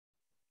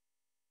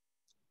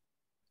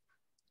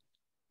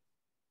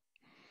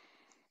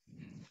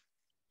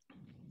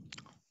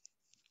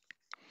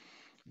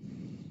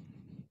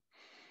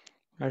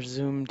Our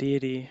Zoom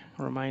deity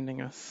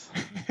reminding us.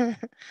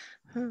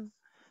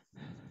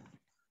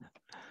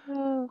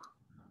 Oh.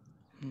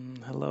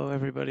 Hello,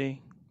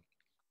 everybody.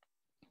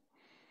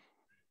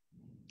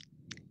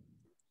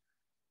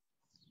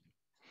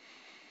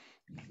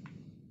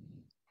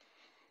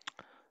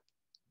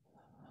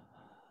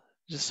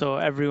 Just so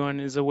everyone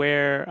is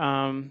aware,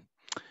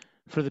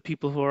 for the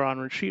people who are on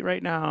retreat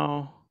right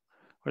now,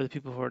 or the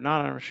people who are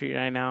not on retreat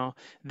right now,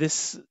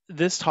 this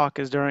talk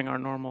is during our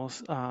normal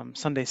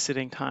Sunday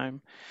sitting time.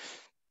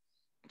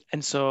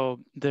 And so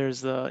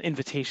there's the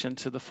invitation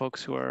to the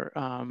folks who are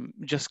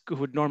who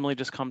would normally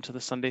just come to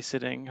the Sunday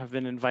sitting, have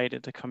been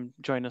invited to come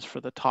join us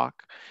for the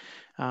talk.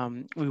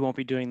 We won't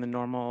be doing the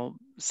normal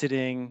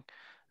sitting,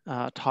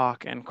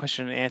 talk, and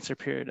question and answer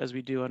period as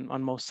we do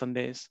on most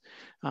Sundays.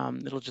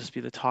 It'll just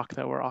be the talk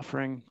that we're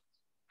offering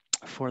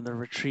for the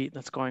retreat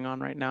that's going on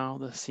right now,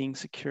 the Seeing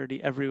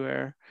Security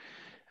Everywhere.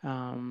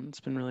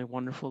 It's been really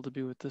wonderful to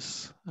be with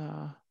this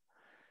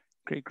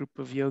great group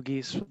of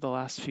yogis for the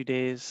last few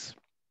days,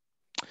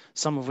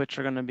 some of which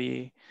are going to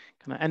be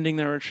kind of ending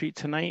their retreat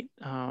tonight,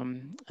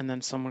 and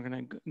then some are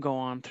going to go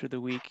on through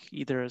the week,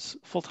 either as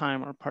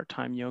full-time or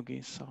part-time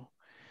yogis. So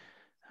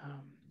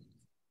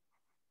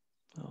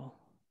we'll,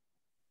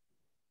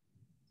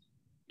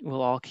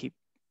 we'll all keep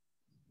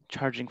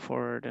charging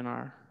forward in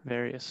our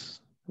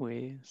various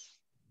ways.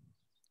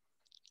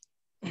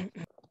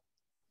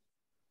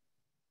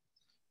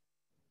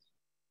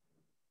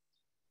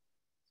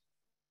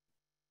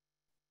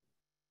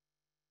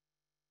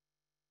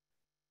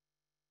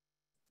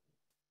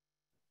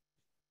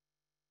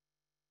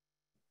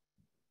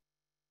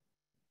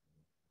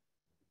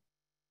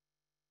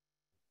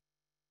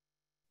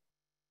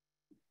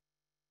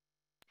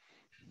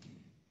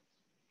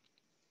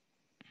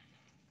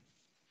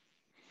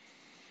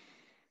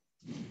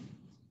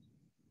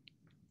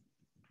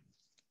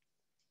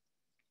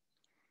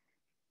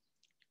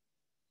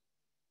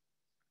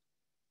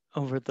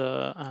 Over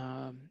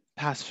the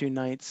past few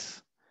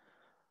nights,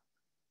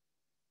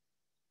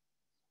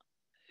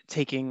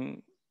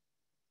 taking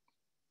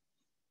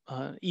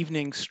an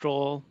evening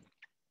stroll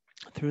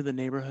through the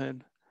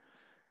neighborhood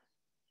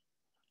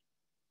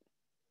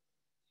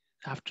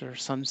after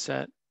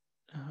sunset.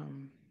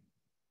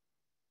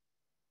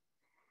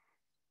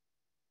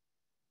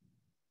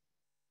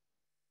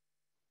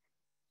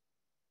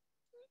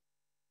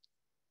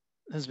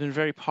 Has been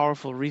very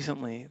powerful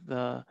recently.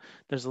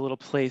 There's a little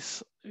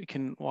place you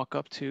can walk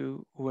up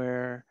to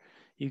where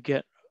you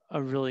get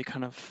a really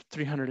kind of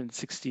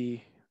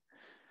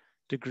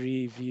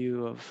 360-degree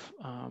view of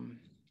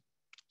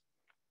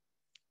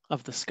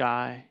the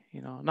sky.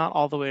 You know, not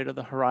all the way to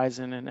the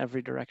horizon in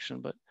every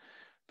direction, but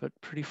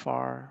pretty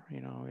far.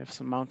 You know, we have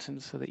some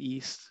mountains to the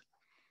east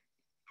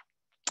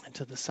and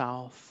to the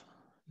south,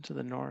 and to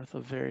the north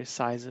of various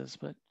sizes,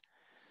 but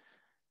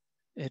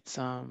it's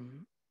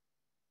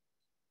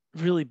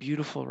really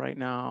beautiful right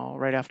now,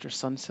 right after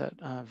sunset.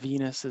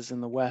 Venus is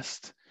in the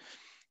west,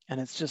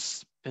 and it's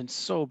just been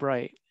so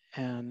bright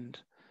and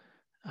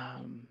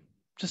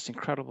just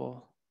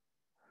incredible.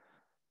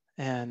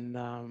 And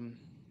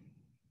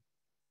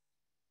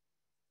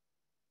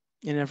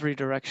in every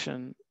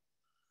direction,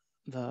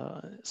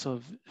 so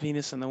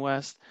Venus in the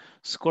west,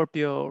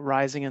 Scorpio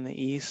rising in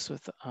the east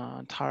with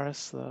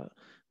Taurus,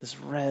 this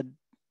red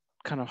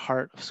kind of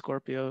heart of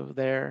Scorpio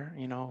there,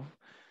 you know,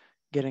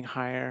 getting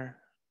higher,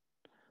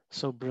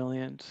 so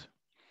brilliant.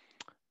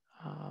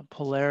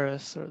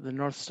 Polaris, or the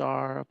North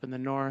Star, up in the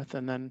north,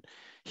 and then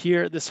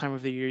here at this time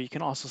of the year, you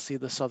can also see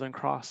the Southern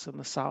Cross in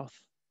the south.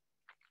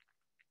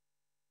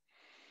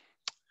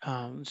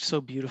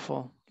 So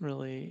beautiful,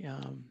 really,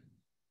 a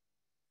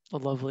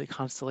lovely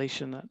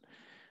constellation that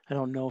I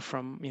don't know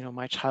from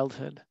my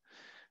childhood,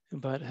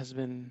 but has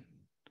been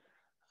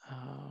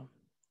uh,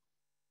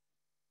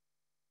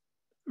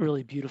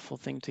 really beautiful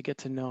thing to get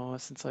to know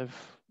since I've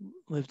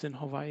lived in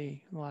Hawaii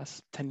the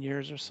last 10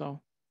 years or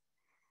so.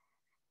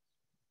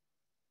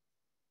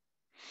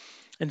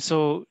 And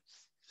so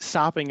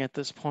stopping at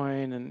this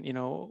point and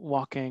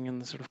walking in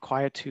the sort of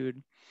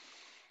quietude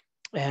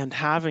and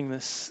having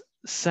this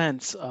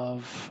sense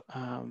of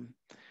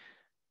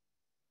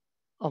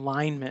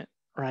alignment,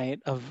 right,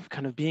 of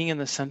kind of being in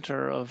the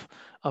center of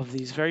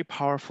these very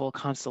powerful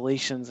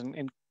constellations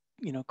and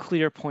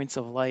clear points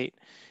of light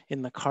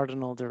in the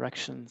cardinal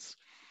directions.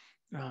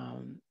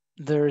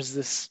 There's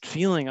this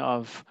feeling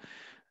of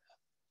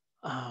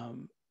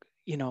um,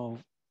 you know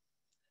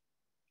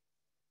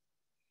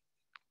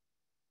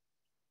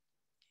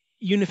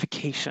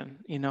unification,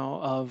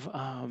 of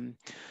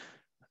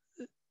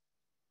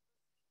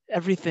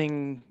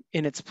everything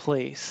in its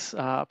place,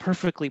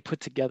 perfectly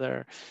put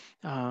together,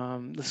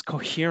 this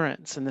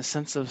coherence and the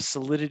sense of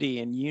solidity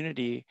and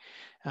unity.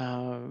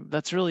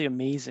 That's really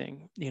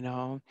amazing,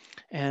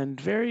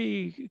 and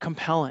very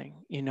compelling,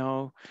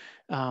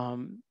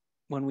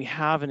 when we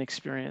have an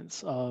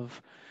experience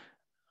of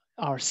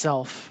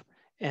ourself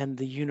and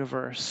the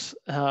universe,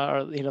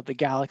 or the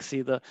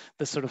galaxy, the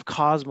sort of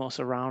cosmos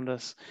around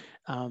us,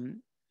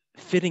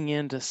 fitting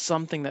into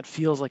something that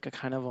feels like a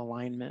kind of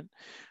alignment,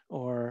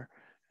 or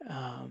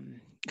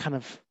kind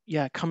of,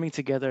 yeah, coming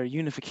together,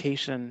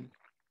 unification.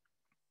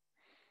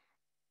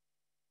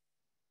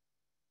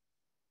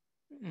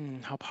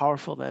 How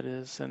powerful that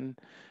is, and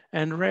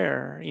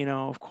rare.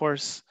 Of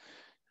course,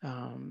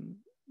 um,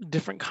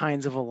 different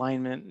kinds of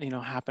alignment,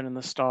 happen in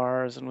the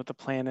stars and with the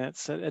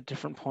planets at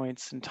different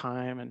points in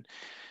time, and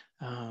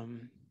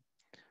um,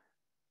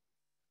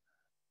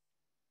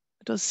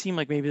 it does seem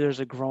like maybe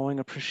there's a growing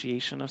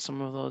appreciation of some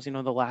of those. The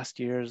last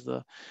years,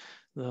 the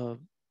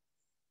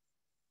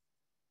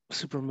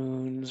super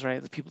moons,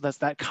 right? The people,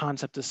 that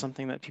concept is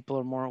something that people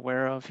are more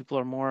aware of. People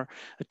are more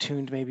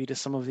attuned maybe to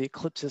some of the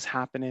eclipses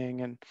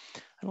happening. And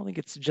I don't think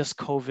it's just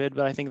COVID,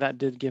 but I think that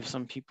did give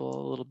some people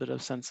a little bit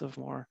of sense of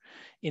more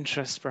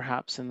interest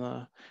perhaps in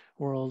the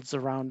worlds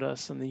around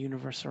us and the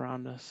universe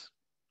around us.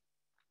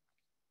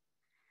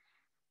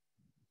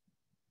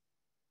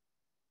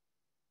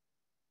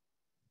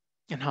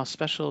 And how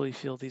special we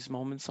feel these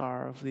moments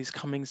are of these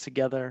comings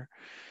together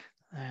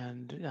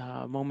and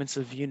moments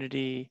of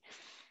unity,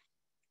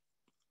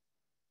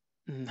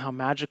 and how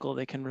magical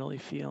they can really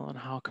feel and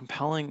how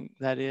compelling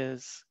that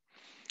is.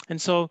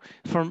 And so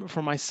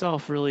for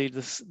myself, really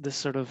this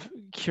sort of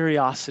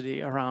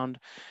curiosity around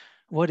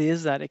what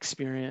is that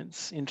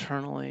experience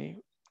internally,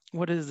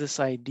 what is this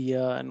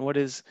idea, and what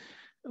is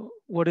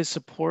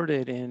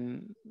supported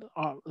in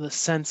the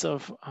sense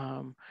of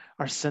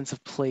our sense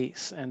of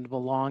place and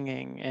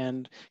belonging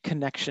and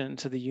connection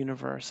to the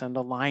universe and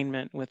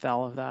alignment with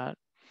all of that.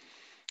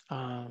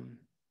 um,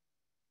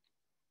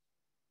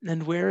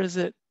 and where is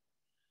it,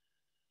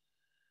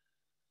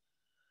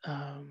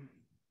 um,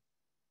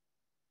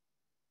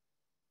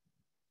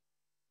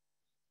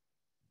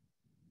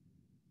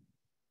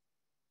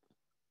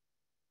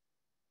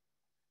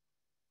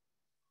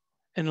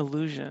 an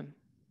illusion,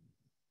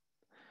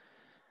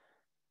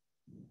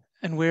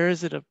 and where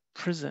is it a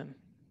prison,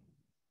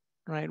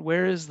 right?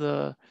 Where is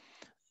the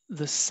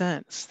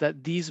sense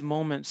that these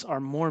moments are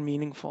more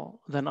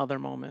meaningful than other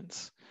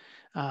moments,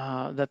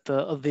 that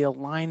the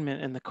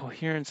alignment and the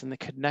coherence and the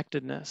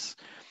connectedness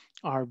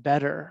are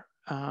better,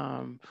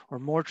 or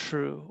more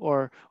true,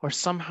 or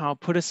somehow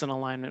put us in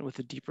alignment with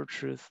a deeper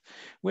truth.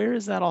 Where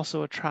is that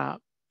also a trap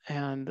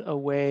and a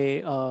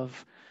way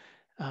of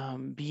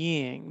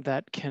being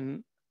that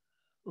can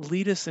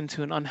lead us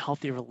into an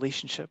unhealthy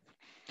relationship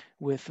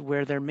with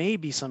where there may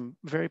be some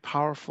very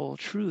powerful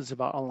truths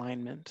about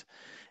alignment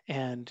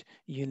and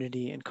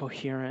unity and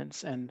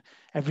coherence and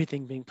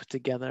everything being put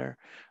together?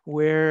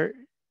 Where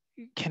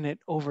can it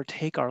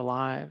overtake our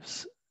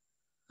lives,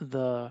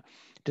 the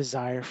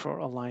desire for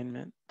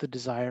alignment, the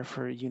desire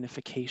for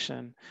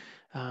unification?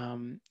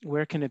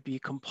 Where can it be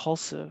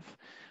compulsive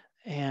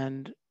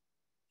and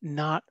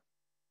not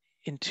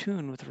in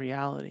tune with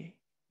reality,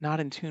 not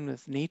in tune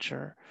with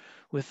nature,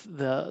 with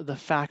the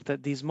fact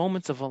that these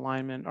moments of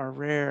alignment are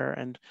rare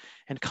and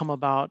come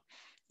about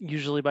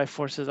usually by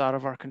forces out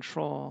of our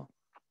control,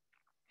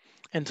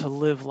 and to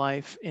live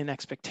life in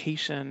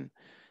expectation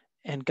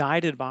and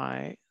guided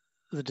by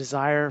the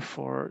desire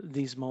for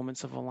these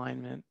moments of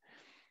alignment?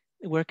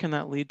 Where can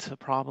that lead to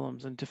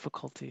problems and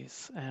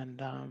difficulties? And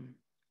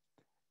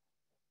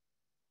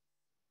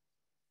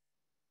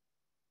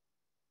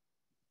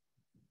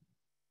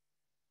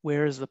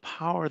where is the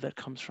power that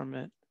comes from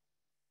it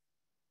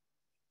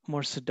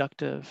more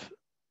seductive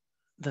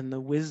than the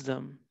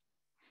wisdom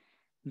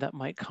that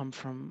might come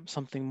from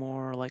something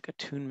more like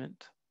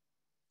attunement?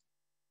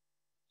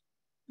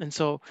 And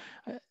so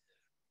uh,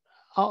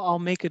 I'll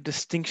make a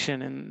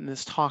distinction in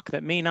this talk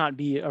that may not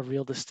be a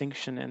real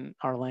distinction in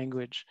our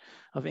language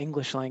of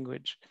English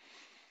language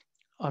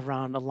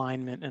around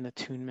alignment and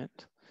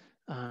attunement.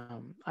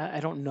 I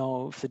don't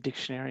know if the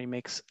dictionary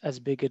makes as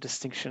big a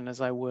distinction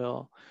as I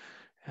will.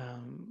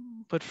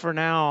 But for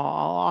now,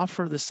 I'll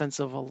offer the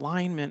sense of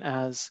alignment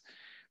as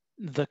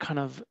the kind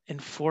of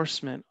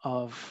enforcement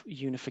of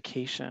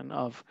unification,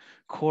 of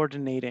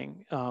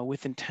coordinating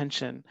with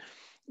intention,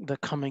 the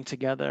coming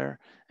together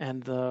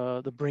and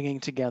the bringing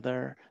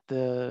together,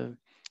 the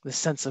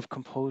sense of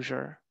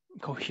composure,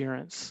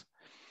 coherence,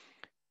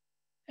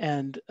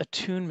 and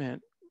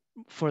attunement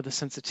for the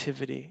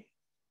sensitivity,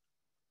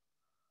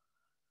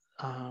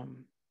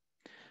 um,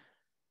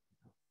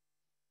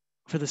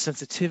 for the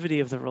sensitivity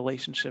of the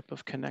relationship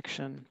of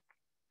connection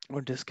or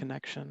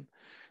disconnection,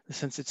 the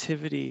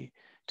sensitivity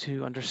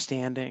to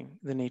understanding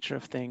the nature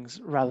of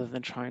things rather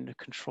than trying to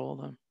control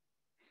them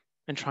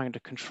and trying to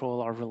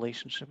control our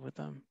relationship with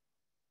them.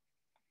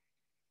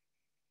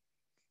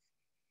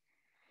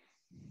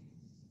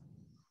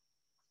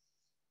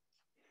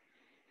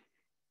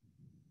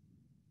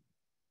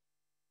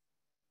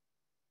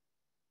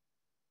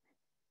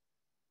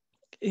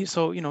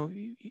 So,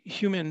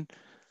 human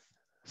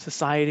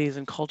societies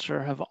and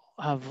culture have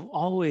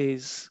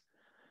always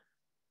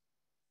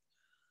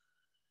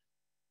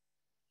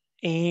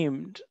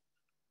aimed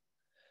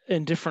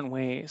in different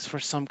ways for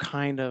some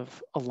kind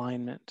of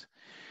alignment.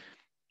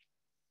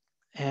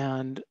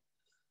 And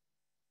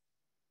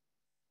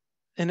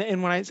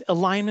and when I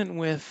alignment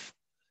with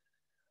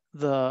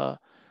the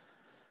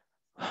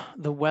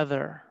the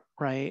weather,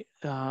 right?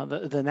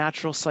 The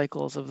natural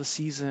cycles of the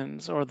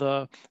seasons or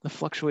the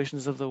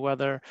fluctuations of the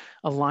weather,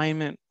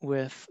 alignment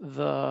with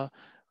the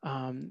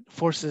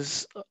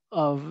forces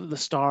of the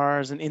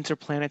stars and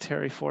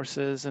interplanetary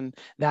forces, and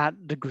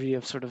that degree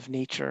of sort of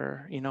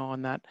nature,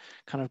 on that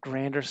kind of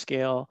grander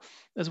scale,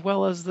 as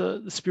well as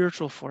the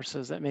spiritual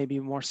forces that may be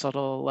more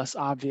subtle, less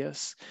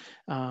obvious,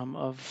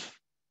 of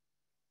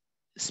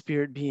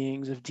spirit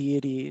beings, of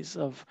deities,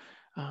 of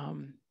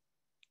um,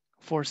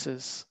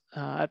 forces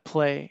at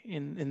play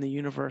in the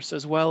universe,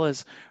 as well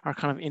as our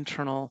kind of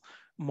internal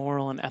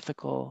moral and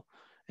ethical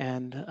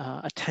and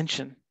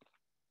attention.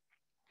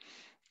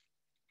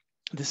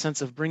 The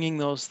sense of bringing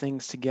those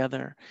things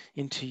together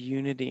into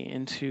unity,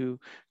 into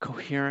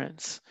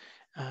coherence,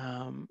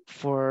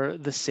 for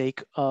the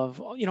sake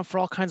of, for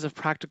all kinds of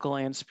practical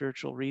and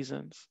spiritual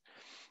reasons.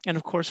 And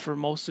of course, for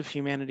most of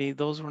humanity,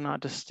 those were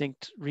not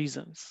distinct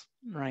reasons,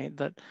 right?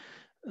 That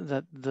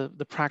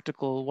the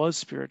practical was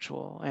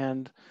spiritual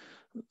and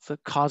the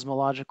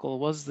cosmological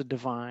was the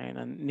divine,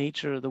 and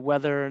nature, the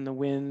weather and the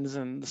winds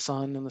and the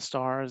sun and the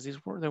stars,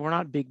 there were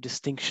not big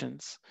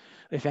distinctions,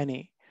 if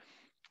any,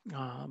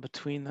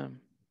 between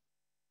them.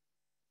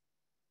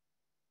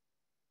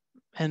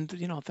 And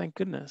thank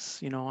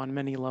goodness, on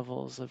many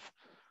levels, of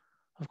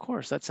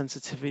course, that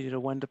sensitivity to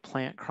when to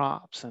plant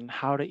crops and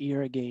how to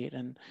irrigate,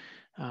 and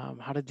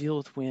how to deal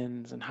with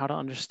winds, and how to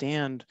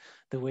understand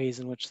the ways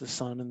in which the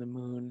sun and the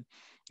moon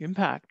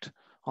impact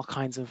all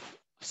kinds of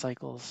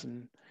cycles,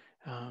 and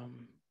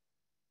um,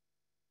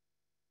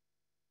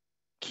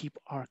 keep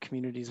our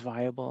communities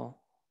viable.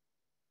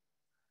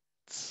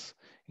 It's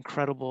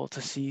incredible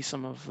to see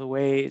some of the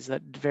ways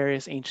that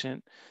various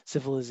ancient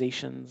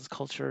civilizations,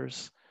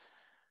 cultures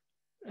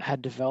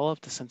had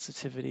developed a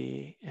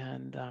sensitivity,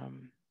 and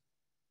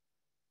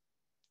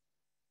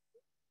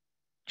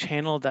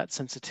channeled that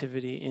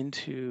sensitivity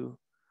into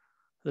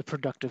the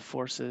productive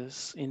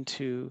forces,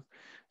 into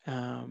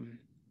um,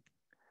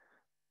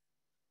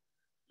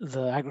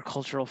 the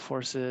agricultural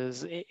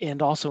forces,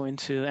 and also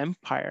into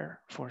empire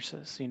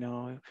forces.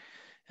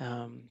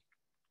 Um,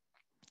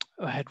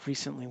 I had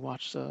recently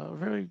watched a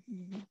very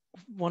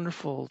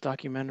wonderful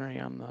documentary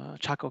on the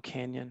Chaco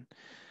Canyon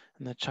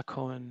and the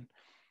Chacoan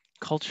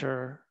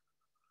culture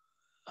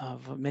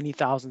of many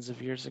thousands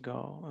of years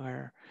ago,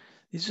 where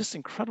these just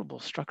incredible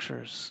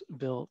structures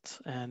built,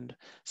 and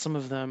some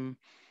of them,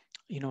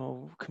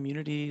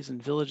 communities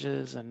and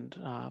villages and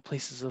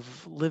places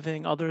of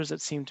living, others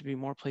that seem to be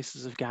more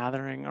places of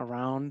gathering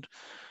around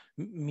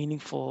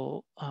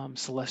meaningful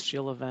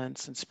celestial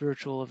events and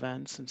spiritual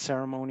events and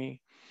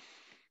ceremony.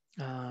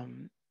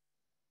 Um,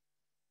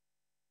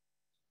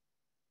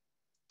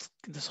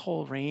 this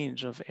whole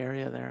range of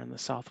area there in the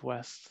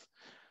Southwest,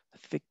 I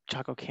think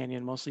Chaco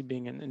Canyon mostly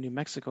being in New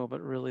Mexico,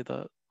 but really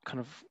the kind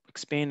of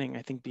expanding,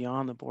 I think,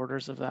 beyond the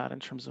borders of that in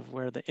terms of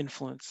where the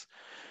influence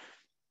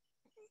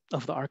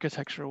of the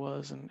architecture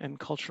was, and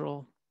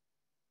cultural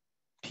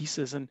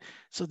pieces. And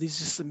so these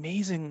just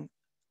amazing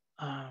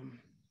um,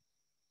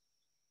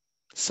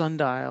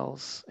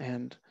 sundials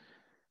and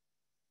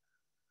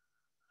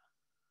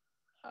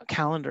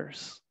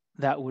calendars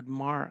that would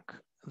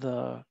mark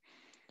the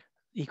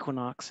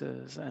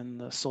equinoxes and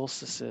the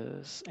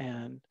solstices,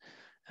 and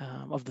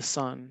of the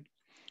sun,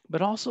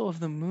 but also of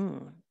the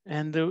moon.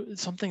 And there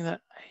something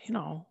that,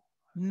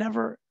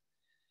 never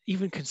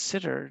even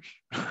considered,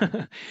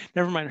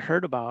 never mind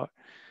heard about,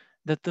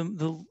 that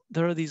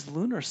there are these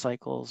lunar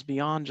cycles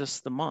beyond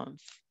just the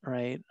month,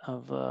 right,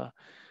 of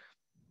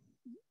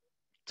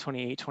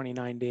 28,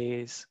 29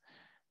 days,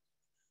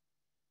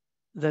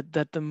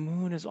 that the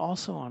moon is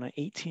also on an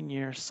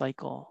 18-year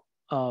cycle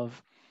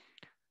of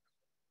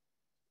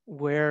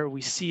where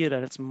we see it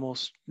at its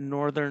most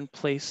northern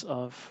place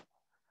of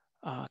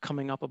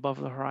coming up above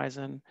the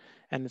horizon,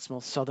 and its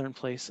most southern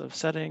place of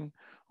setting,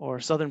 or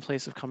southern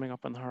place of coming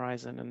up on the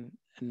horizon,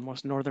 and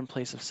most northern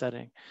place of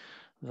setting,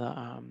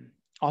 the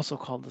also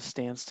called the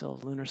standstill,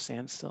 lunar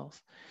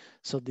standstills.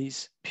 So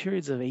these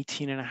periods of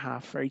 18 and a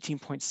half or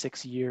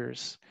 18.6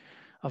 years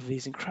of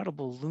these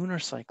incredible lunar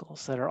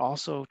cycles that are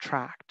also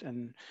tracked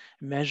and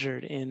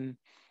measured in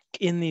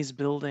these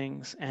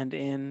buildings and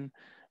in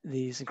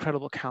these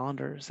incredible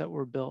calendars that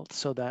were built,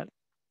 so that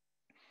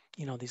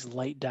these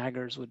light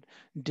daggers would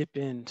dip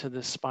into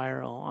the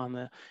spiral on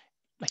the,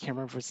 I can't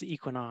remember if it's the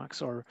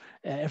equinox, or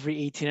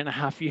every 18 and a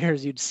half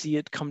years you'd see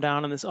it come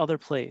down in this other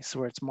place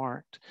where it's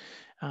marked.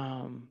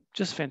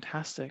 Just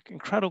fantastic,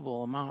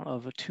 incredible amount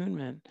of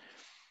attunement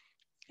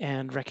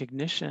and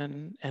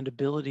recognition and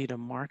ability to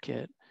mark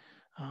it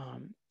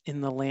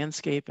in the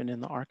landscape and in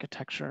the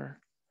architecture.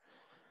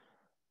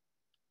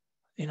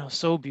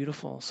 So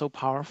beautiful, so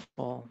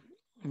powerful.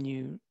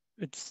 And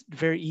it's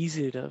very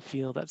easy to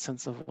feel that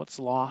sense of what's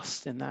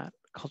lost in that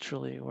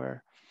culturally,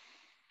 where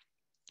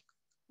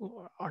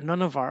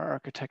none of our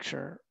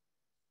architecture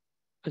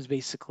is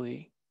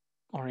basically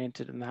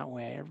oriented in that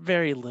way, or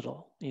very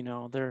little.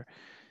 There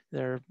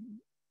are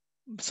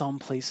some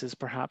places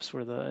perhaps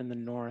where in the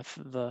north,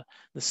 the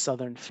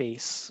southern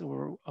face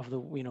of the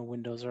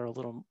windows are a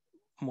little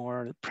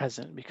more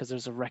present because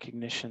there's a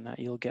recognition that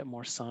you'll get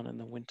more sun in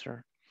the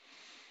winter.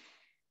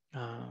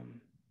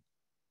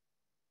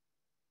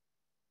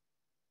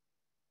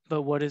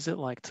 But what is it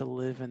like to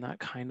live in that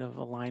kind of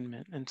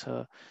alignment and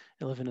to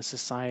live in a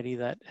society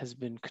that has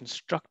been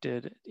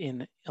constructed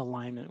in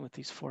alignment with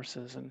these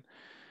forces? And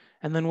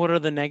then what are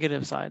the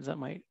negative sides that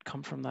might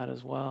come from that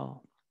as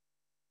well?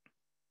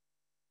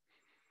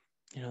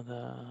 You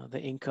know, the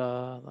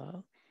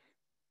Inca,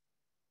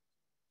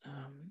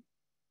 um,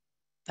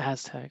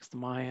 Aztecs, the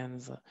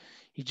Mayans, the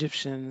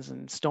Egyptians,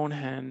 and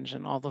Stonehenge,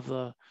 and all of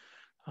the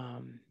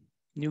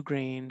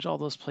Newgrange, all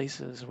those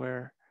places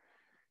where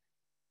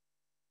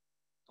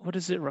what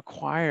does it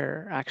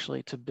require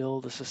actually to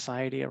build a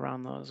society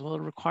around those? Well,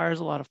 it requires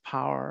a lot of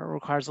power, it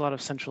requires a lot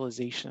of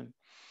centralization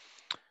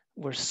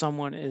where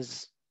someone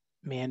is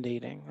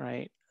mandating,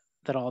 right,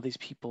 that all these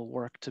people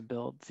work to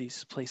build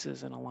these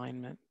places in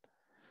alignment.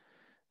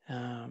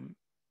 Um,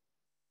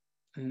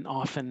 and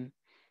often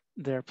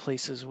there are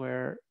places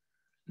where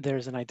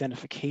there's an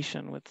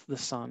identification with the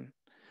sun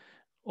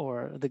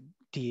or the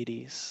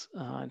deities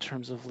in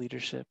terms of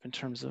leadership, in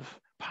terms of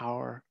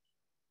power.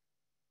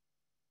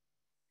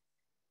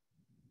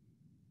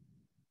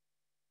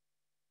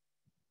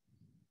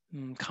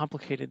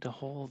 Complicated to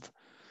hold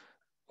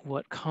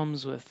what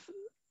comes with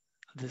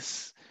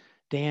this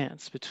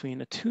dance between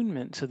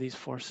attunement to these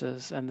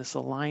forces and this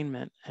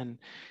alignment,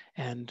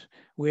 and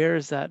where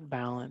is that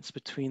balance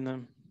between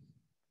them?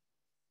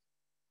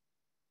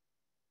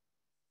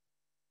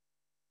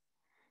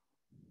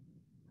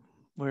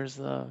 Where's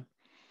the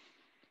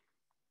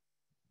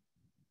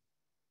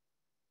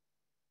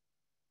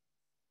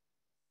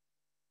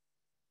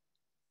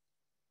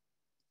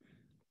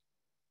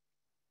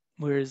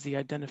where is the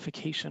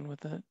identification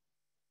with it?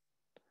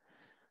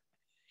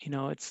 You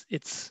know,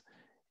 it's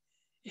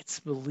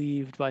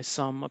believed by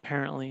some,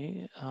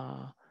 apparently,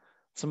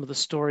 some of the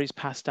stories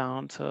passed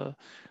down to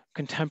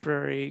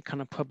contemporary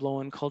kind of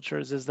Puebloan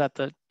cultures is that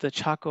the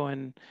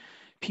Chacoan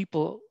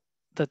people,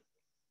 that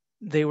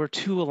they were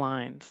too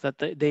aligned, that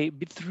they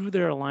through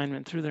their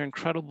alignment, through their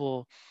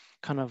incredible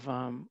kind of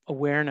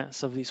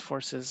awareness of these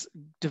forces,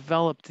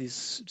 developed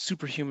these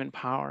superhuman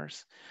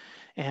powers.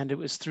 And it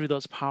was through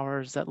those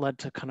powers that led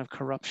to kind of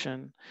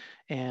corruption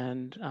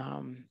and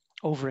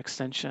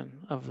overextension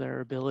of their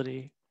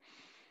ability.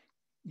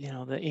 You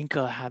know, the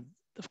Inca had,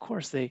 of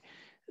course,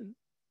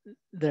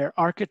 their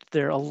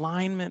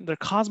alignment, their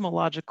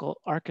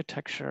cosmological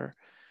architecture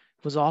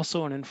was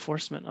also an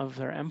enforcement of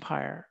their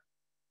empire,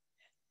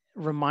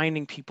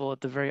 reminding people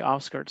at the very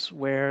outskirts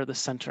where the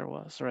center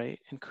was, right,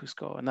 in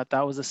Cusco, and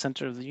that was the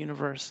center of the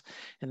universe,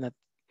 and that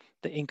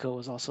the Inca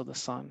was also the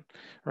sun,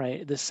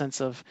 right? This sense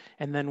of,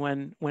 and then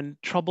when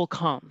trouble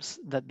comes,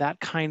 that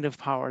kind of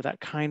power, that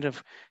kind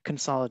of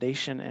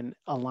consolidation and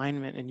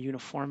alignment and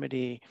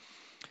uniformity,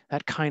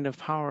 that kind of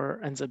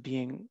power ends up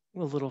being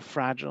a little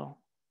fragile.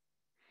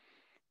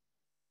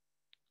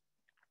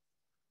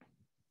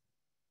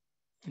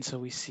 And so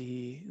we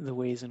see the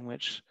ways in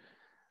which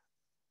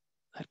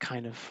that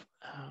kind of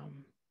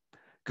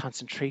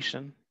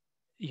concentration,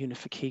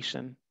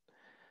 unification,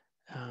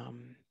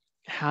 um,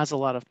 has a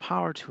lot of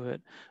power to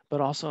it,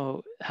 but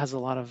also has a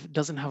lot of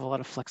doesn't have a lot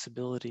of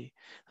flexibility,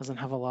 doesn't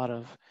have a lot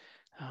of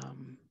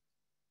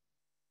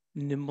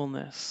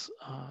nimbleness,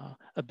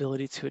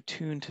 ability to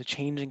attune to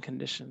changing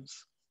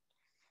conditions.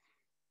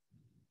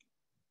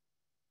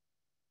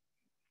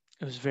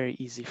 It was very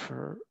easy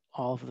for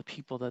all of the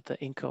people that the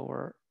Inca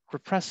were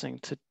repressing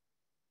to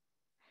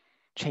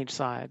change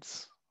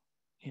sides,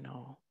 you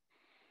know,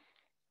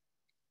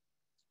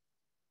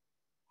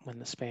 when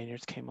the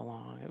Spaniards came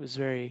along. It was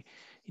very,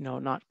 you know,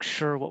 not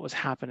sure what was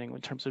happening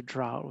in terms of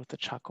drought with the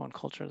Chacoan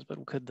cultures,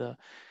 but could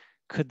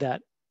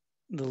that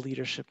the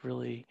leadership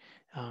really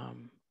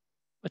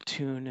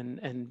attune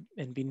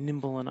and be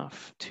nimble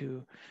enough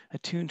to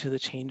attune to the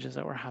changes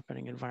that were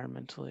happening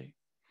environmentally?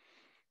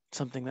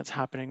 Something that's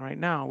happening right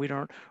now. We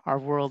don't, our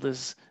world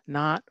is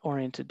not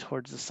oriented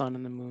towards the sun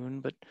and the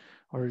moon, but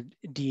or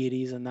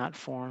deities in that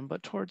form,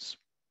 but towards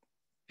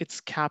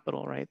its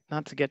capital, right?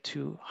 Not to get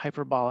too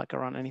hyperbolic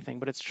around anything,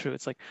 but it's true.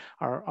 It's like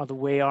our the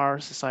way our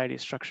society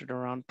is structured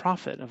around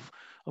profit of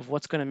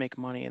what's going to make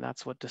money, and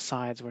that's what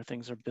decides where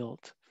things are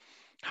built,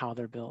 how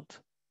they're built.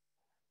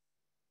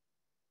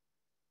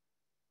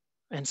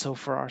 And so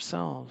for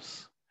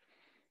ourselves,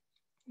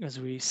 as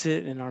we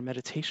sit in our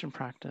meditation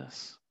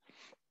practice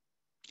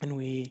and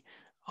we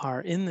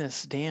are in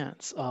this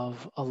dance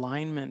of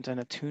alignment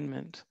and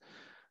attunement,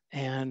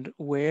 and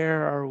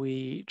where are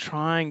we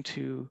trying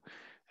to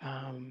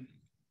um,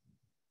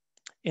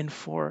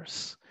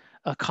 enforce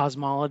a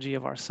cosmology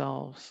of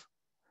ourselves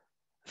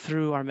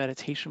through our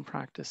meditation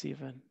practice,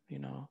 even, you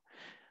know,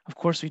 of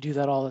course we do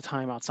that all the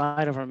time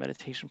outside of our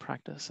meditation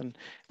practice. And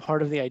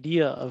part of the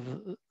idea of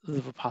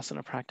the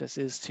Vipassana practice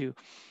is to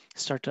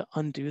start to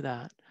undo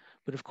that.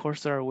 But of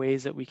course there are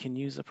ways that we can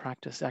use the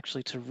practice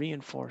actually to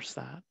reinforce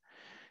that,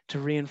 to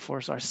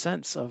reinforce our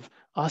sense of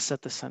us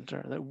at the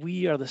center, that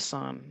we are the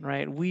sun,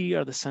 right? We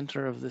are the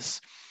center of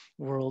this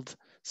world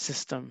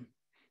system.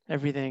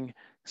 Everything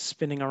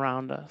spinning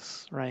around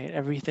us, right?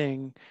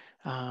 Everything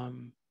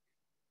um,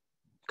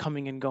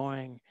 coming and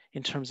going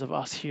in terms of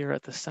us here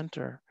at the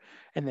center,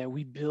 and that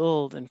we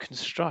build and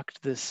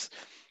construct this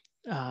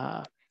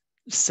uh,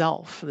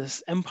 self,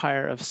 this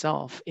empire of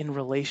self in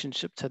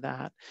relationship to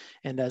that,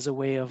 and as a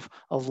way of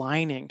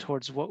aligning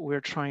towards what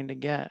we're trying to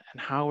get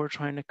and how we're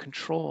trying to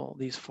control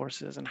these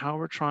forces and how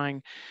we're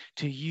trying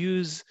to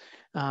use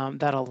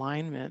that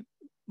alignment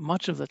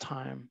much of the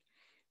time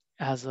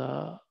as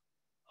a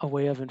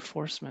way of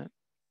enforcement,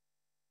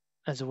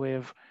 as a way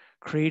of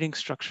creating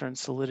structure and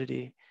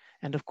solidity.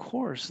 And of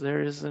course,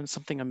 there is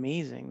something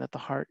amazing that the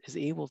heart is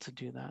able to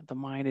do that. The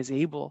mind is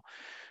able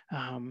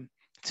um,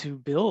 to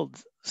build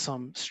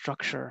some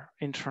structure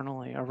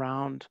internally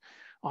around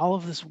all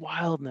of this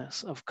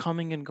wildness of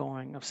coming and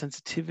going, of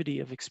sensitivity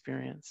of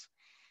experience.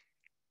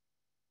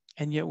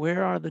 And yet,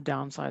 where are the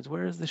downsides?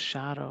 Where is the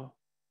shadow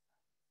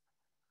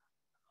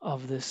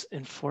of this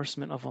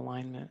enforcement of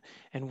alignment?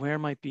 And where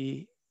might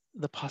be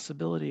the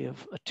possibility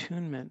of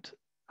attunement,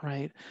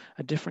 right?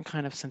 A different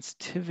kind of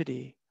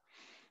sensitivity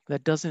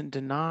that doesn't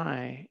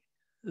deny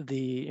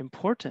the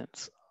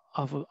importance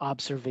of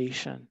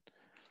observation,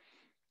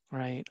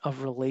 right?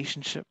 Of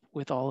relationship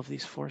with all of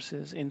these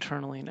forces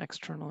internally and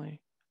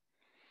externally,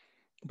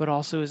 but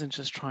also isn't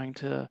just trying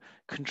to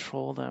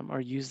control them or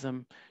use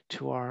them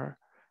to our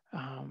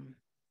um,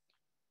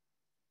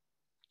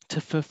 to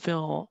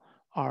fulfill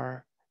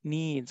our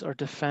needs or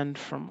defend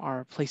from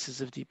our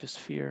places of deepest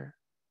fear.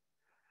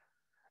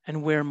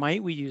 And where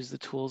might we use the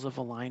tools of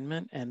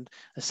alignment and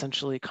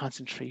essentially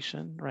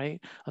concentration,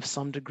 right? Of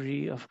some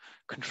degree of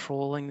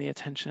controlling the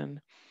attention,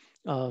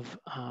 of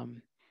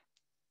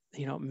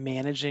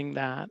managing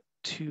that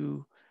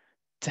to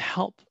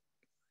help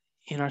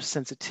in our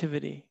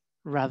sensitivity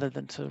rather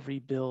than to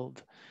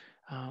rebuild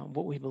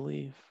what we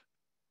believe.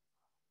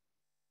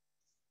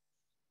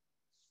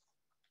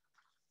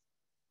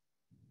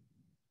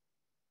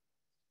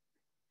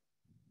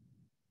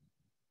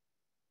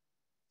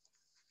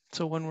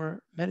 So when we're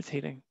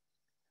meditating,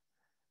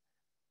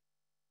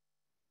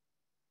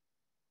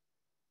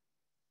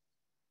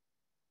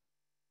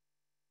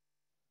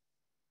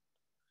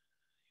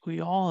 we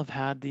all have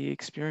had the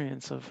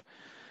experience of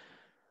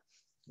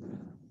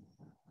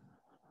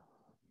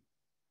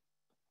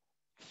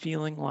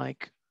feeling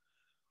like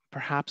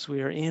perhaps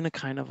we are in a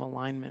kind of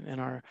alignment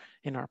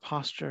in our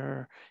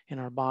posture, in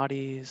our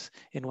bodies,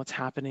 in what's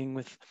happening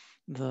with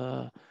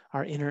the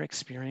our inner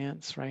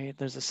experience, right?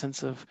 There's a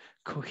sense of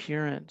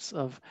coherence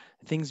of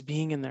things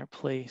being in their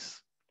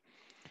place.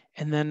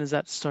 And then as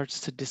that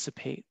starts to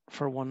dissipate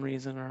for one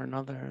reason or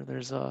another,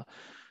 there's a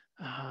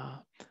uh,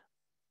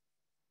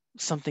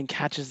 something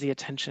catches the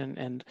attention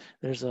and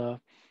there's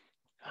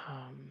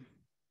um,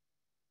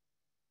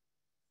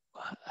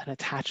 an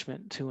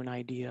attachment to an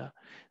idea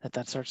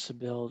that starts to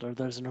build, or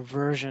there's an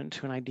aversion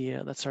to an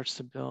idea that starts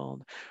to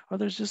build, or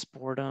there's just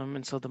boredom,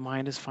 and so the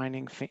mind is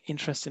finding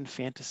interest in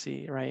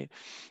fantasy, right?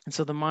 And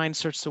so the mind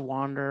starts to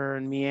wander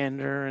and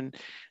meander, and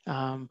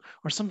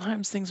or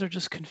sometimes things are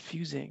just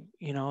confusing,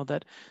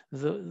 that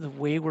the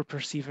way we're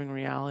perceiving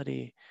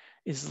reality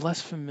is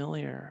less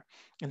familiar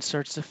and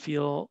starts to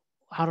feel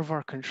out of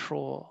our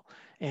control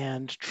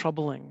and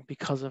troubling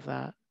because of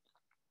that.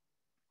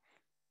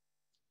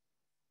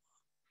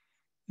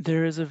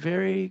 There is a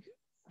very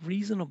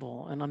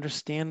reasonable and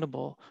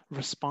understandable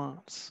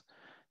response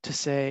to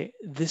say,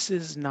 this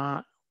is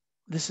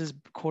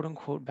quote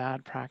unquote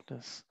bad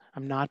practice.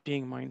 I'm not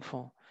being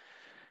mindful.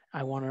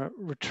 I want to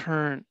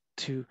return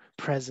to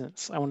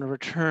presence. I want to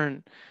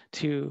return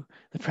to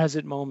the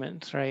present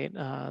moment, right?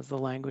 As the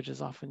language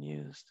is often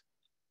used.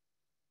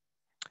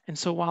 And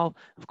so, while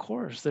of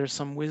course there's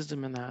some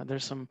wisdom in that,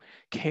 there's some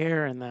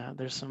care in that,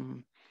 there's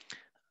some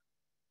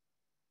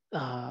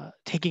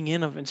taking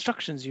in of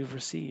instructions you've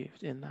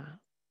received in that,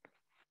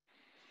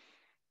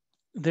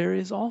 there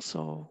is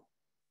also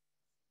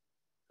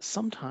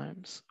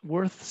sometimes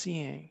worth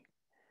seeing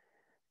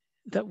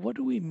that what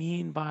do we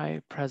mean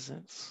by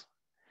presence?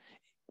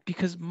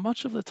 Because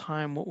much of the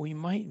time, what we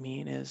might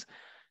mean is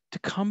to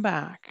come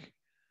back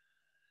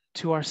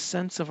to our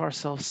sense of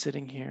ourselves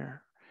sitting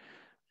here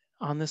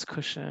on this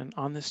cushion,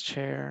 on this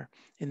chair,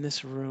 in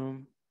this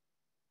room,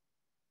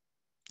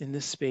 in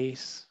this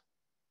space,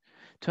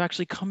 to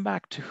actually come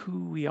back to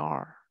who we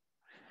are.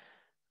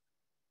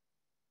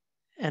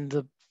 And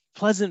the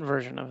pleasant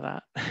version of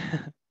that,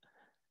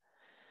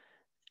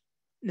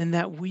 and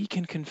that we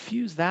can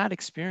confuse that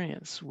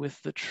experience with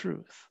the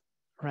truth,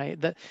 right?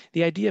 That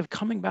the idea of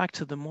coming back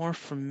to the more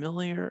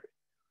familiar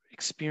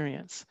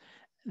experience,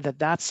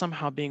 that's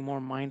somehow being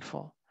more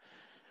mindful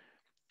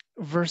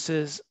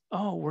versus,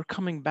 oh, we're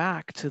coming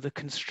back to the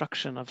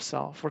construction of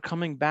self. We're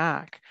coming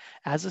back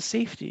as a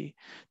safety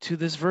to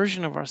this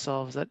version of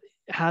ourselves that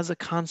has a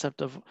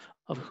concept of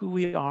who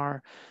we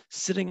are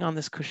sitting on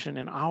this cushion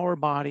in our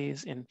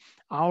bodies, in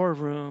our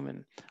room,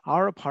 in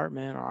our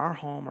apartment or our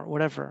home or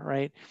whatever,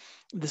 right?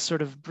 This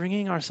sort of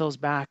bringing ourselves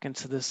back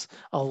into this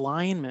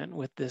alignment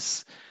with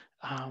this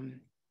um,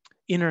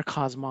 inner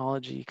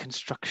cosmology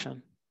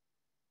construction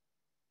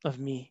of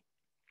me.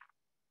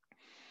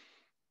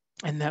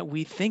 and that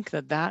we think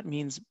that that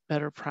means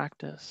better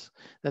practice,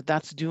 that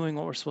that's doing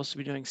what we're supposed to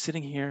be doing,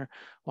 sitting here,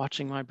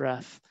 watching my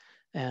breath,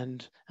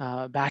 and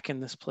back in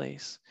this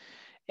place.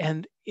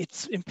 And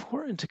it's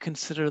important to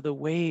consider the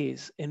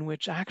ways in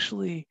which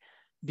actually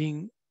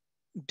being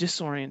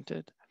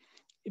disoriented,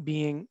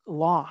 being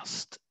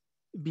lost,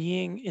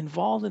 being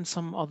involved in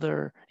some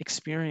other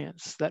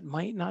experience that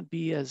might not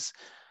be as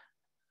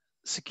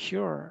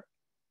secure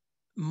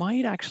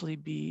might actually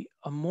be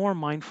a more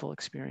mindful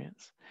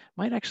experience,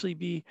 might actually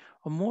be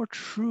a more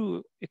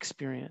true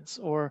experience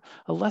or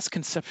a less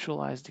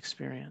conceptualized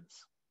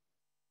experience.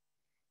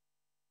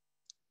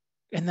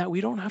 And that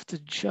we don't have to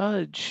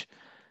judge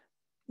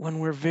when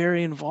we're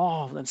very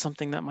involved in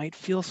something that might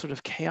feel sort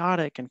of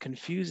chaotic and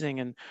confusing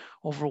and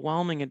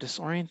overwhelming and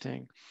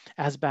disorienting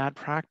as bad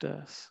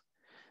practice.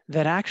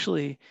 That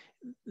actually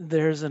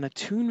there's an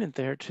attunement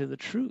there to the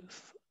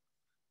truth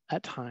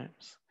at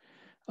times.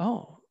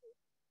 Oh,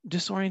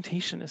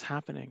 disorientation is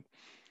happening,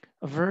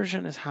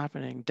 aversion is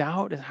happening,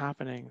 doubt is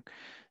happening,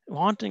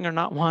 wanting or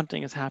not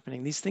wanting is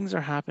happening. These things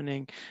are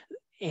happening,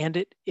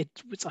 and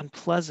it's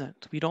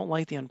unpleasant. We don't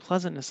like the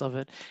unpleasantness of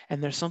it.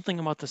 And there's something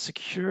about the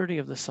security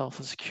of the self,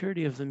 the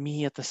security of the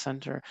me at the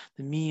center,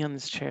 the me on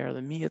this chair,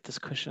 the me at this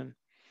cushion,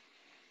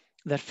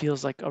 that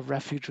feels like a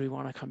refuge we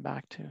want to come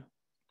back to.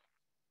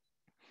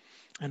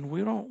 And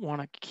we don't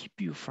want to keep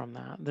you from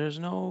that.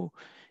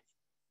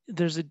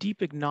 There's a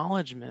deep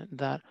acknowledgement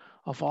that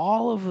of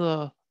all of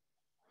the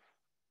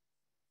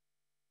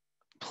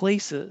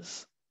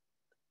places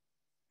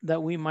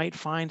that we might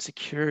find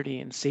security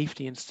and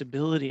safety and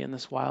stability in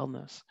this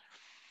wildness,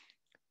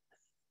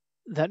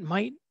 that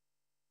might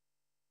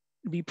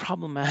be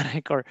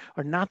problematic or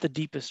not the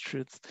deepest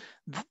truths.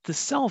 The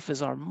self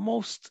is our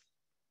most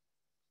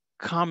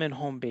common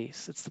home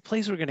base. It's the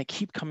place we're going to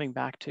keep coming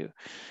back to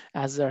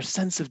as our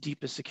sense of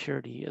deepest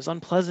security, as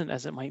unpleasant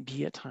as it might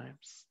be at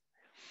times.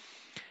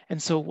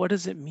 And so, what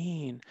does it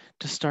mean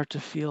to start to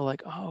feel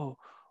like, oh,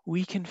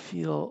 we can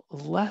feel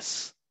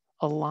less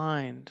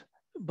aligned,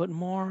 but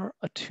more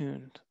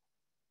attuned?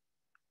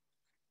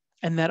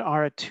 And that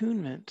our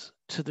attunement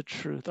to the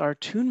truth, our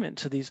attunement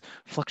to these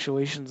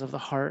fluctuations of the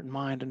heart and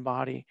mind and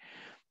body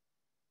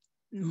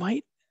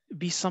might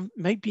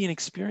might be an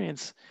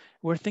experience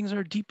where things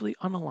are deeply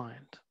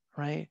unaligned,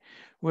 right?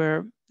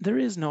 Where there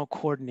is no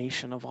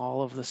coordination of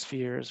all of the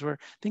spheres, where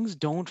things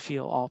don't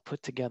feel all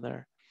put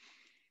together,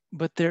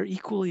 but they're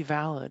equally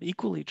valid,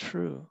 equally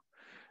true.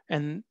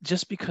 And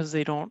just because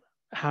they don't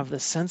have the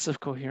sense of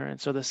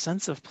coherence or the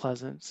sense of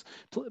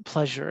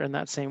pleasure in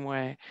that same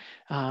way,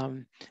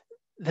 um,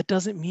 that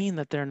doesn't mean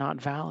that they're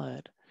not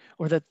valid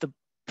or that the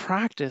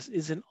practice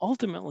isn't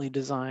ultimately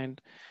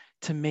designed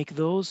to make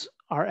those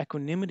our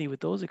equanimity with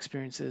those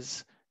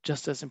experiences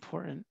just as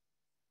important,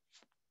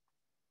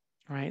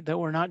 right? That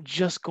we're not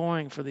just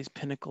going for these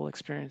pinnacle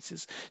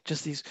experiences,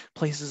 just these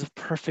places of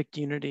perfect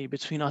unity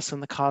between us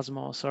and the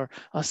cosmos or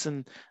us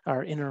and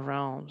our inner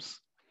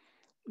realms.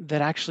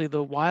 That actually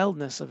the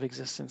wildness of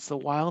existence, the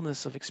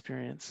wildness of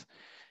experience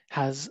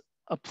has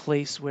a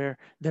place where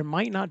there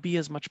might not be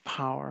as much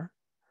power,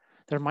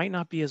 there might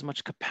not be as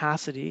much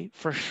capacity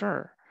for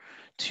sure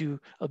to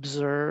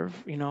observe,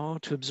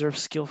 to observe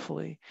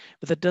skillfully.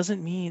 But that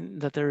doesn't mean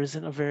that there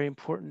isn't a very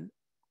important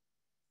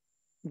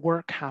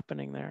work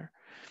happening there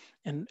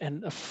and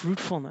a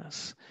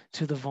fruitfulness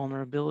to the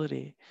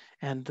vulnerability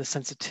and the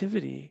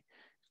sensitivity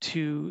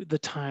to the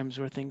times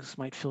where things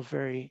might feel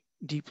very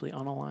deeply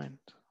unaligned.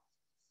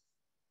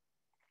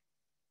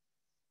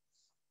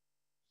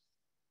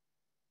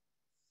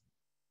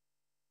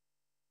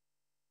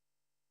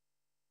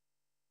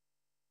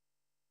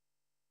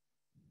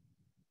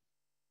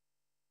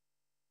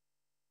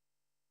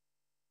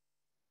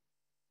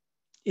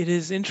 It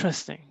is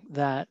interesting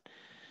that,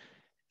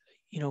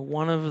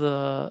 one of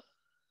the,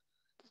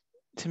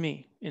 to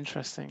me,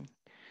 interesting,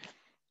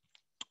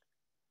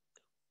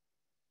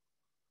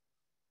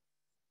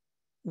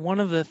 one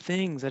of the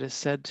things that is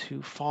said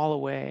to fall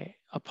away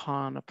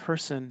upon a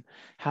person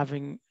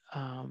having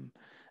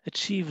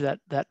achieved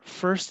that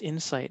first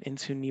insight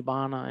into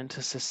nibbana,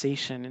 into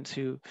cessation,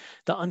 into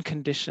the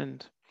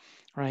unconditioned,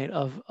 right,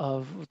 of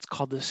what's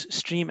called this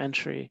stream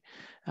entry,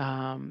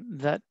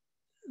 that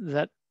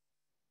that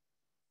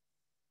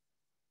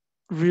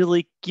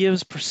really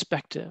gives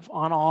perspective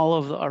on all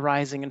of the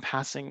arising and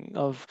passing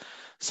of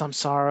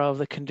samsara, of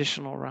the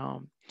conditional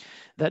realm.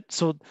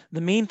 So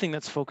the main thing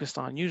that's focused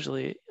on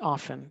usually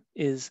often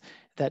is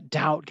that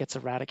doubt gets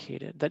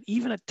eradicated, that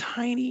even a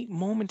tiny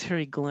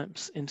momentary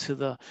glimpse into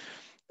the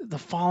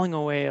falling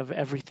away of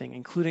everything,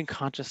 including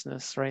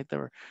consciousness, right,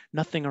 there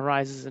nothing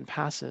arises and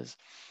passes,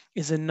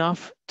 is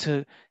enough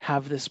to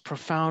have this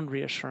profound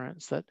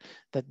reassurance that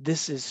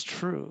this is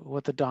true,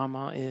 what the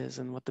Dhamma is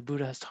and what the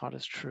Buddha has taught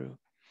is true,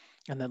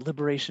 and that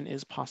liberation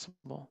is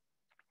possible.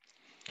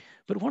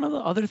 But one of the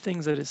other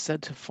things that is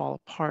said to fall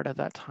apart at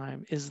that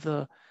time is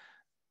the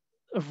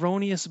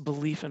erroneous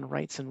belief in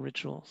rites and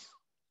rituals.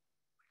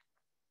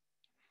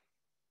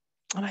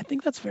 And I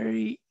think that's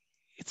very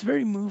it's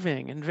very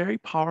moving and very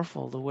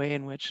powerful the way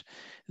in which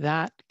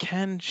that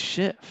can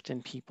shift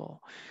in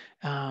people.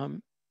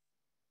 Um,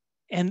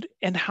 and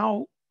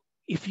how,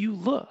 if you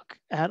look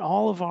at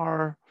all of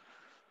our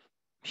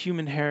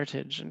human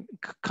heritage and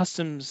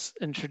customs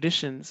and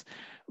traditions,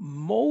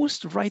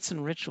 most rites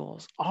and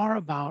rituals are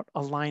about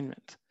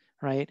alignment,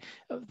 right?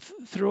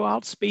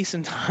 Throughout space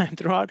and time,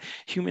 throughout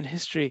human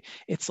history,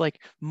 it's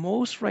like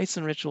most rites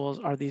and rituals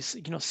are these,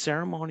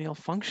 ceremonial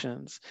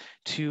functions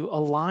to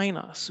align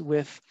us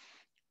with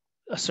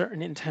a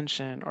certain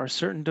intention or a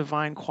certain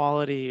divine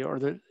quality or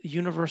the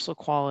universal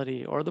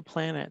quality or the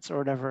planets or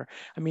whatever.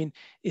 I mean,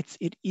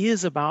 it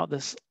is about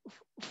this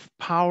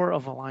power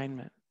of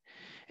alignment.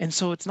 And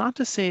so it's not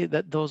to say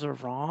that those are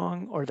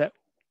wrong or that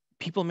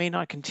people may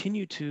not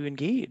continue to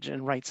engage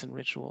in rites and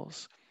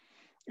rituals.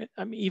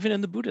 I mean, even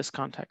in the Buddhist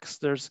context,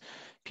 there's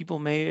people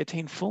may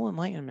attain full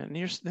enlightenment,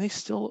 and they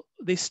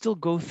still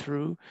go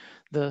through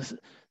the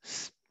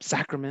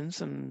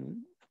sacraments and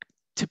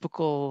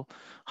typical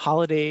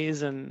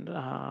holidays and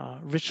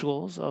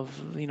rituals of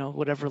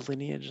whatever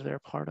lineage they're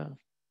part of.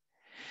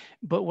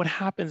 But what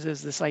happens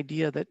is this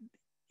idea that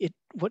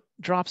what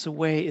drops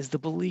away is the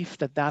belief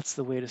that that's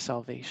the way to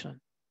salvation,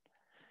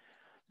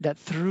 that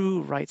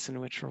through rites and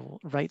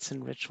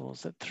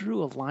rituals, that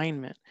through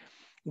alignment,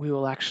 we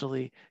will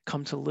actually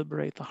come to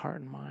liberate the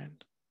heart and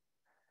mind.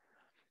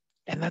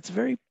 And that's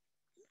very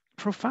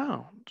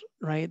profound,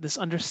 right? This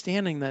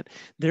understanding that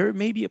there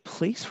may be a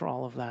place for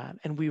all of that,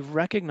 and we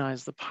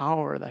recognize the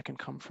power that can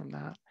come from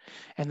that,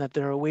 and that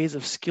there are ways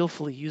of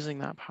skillfully using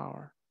that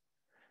power,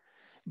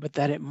 but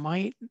that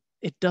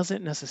it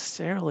doesn't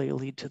necessarily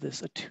lead to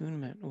this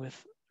attunement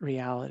with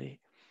reality,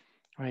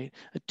 right?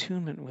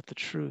 Attunement with the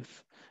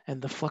truth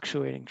and the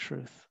fluctuating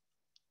truth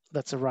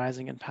that's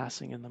arising and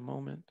passing in the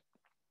moment.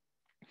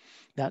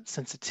 That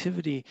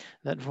sensitivity,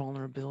 that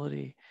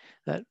vulnerability,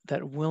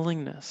 that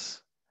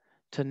willingness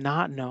to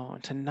not know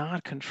and to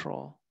not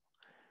control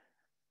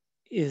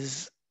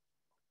is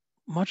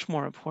much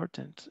more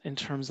important in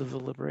terms of the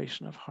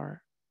liberation of heart.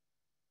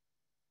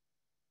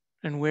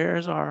 And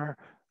where's our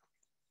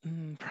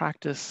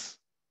practice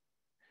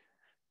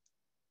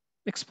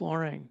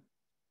exploring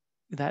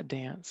that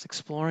dance,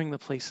 exploring the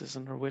places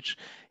under which,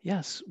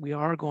 yes, we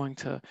are going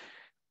to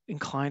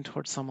inclined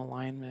towards some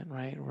alignment,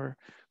 right? We're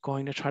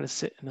going to try to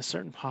sit in a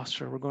certain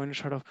posture. We're going to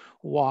try to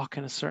walk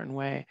in a certain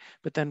way,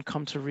 but then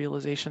come to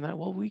realization that,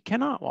 well, we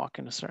cannot walk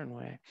in a certain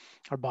way.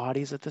 Our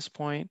bodies at this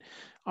point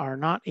are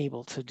not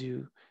able to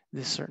do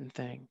this certain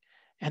thing.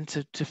 And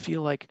to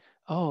feel like,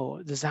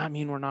 oh, does that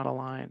mean we're not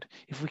aligned?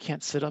 If we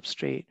can't sit up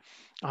straight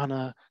on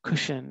a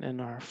cushion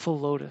in our full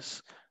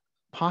lotus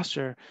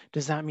posture,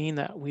 does that mean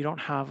that we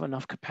don't have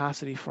enough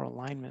capacity for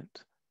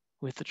alignment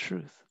with the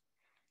truth?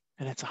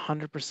 And it's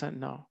 100%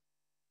 no,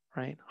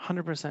 right?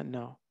 100%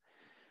 no.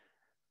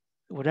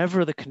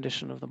 Whatever the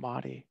condition of the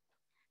body,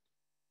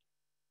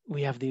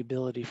 we have the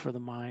ability for the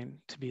mind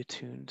to be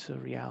attuned to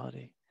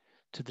reality,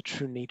 to the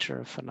true nature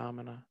of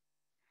phenomena.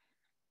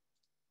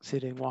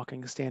 Sitting,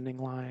 walking, standing,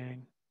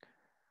 lying,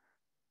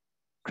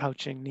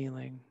 crouching,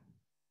 kneeling,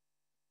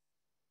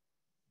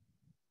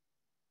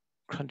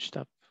 crunched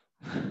up,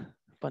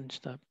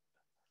 bunched up,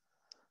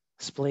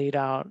 splayed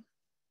out,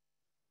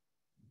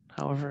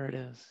 however it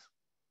is.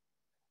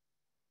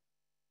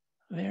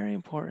 Very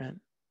important.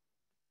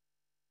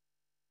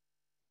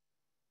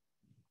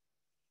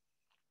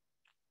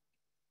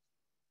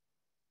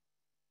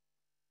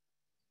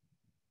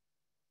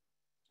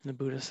 The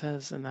Buddha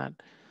says in that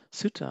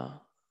sutta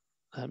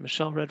that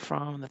Michelle read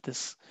from, that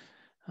this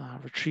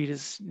retreat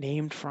is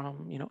named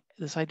from,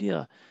 this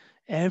idea,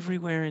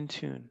 everywhere in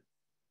tune.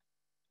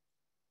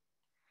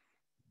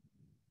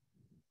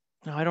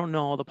 Now, I don't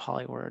know the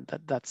Pali word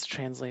that's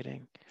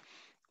translating,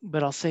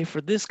 but I'll say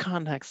for this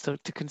context,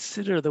 to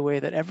consider the way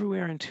that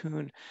everywhere in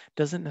tune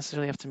doesn't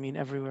necessarily have to mean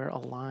everywhere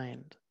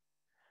aligned,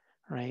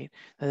 right?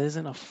 That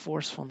isn't a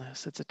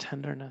forcefulness, it's a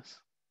tenderness.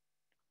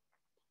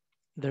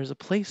 There's a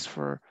place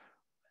for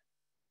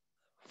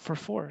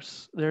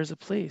force. There's a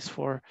place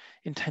for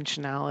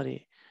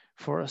intentionality,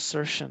 for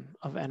assertion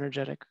of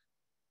energetic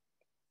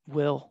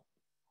will,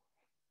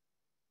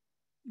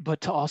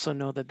 but to also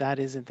know that that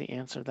isn't the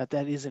answer, that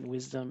isn't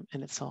wisdom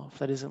in itself,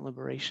 that isn't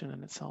liberation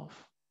in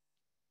itself,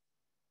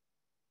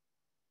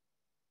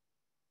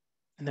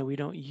 and that we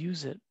don't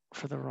use it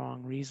for the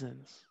wrong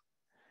reasons,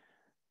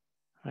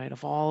 right?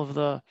 Of all of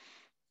the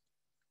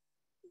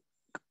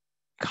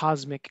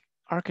cosmic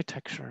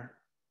architecture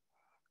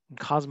and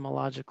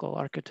cosmological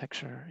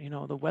architecture,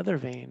 the weather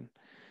vane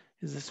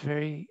is this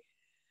very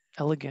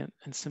elegant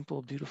and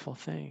simple, beautiful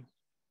thing,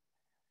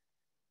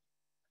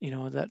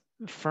 that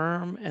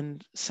firm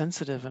and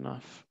sensitive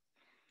enough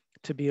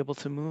to be able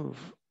to move,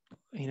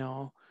 you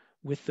know,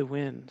 with the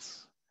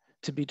winds,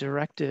 to be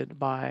directed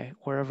by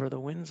wherever the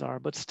winds are,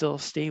 but still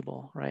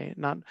stable, right?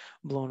 Not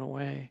blown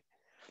away.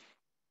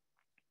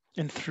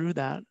 And through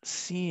that,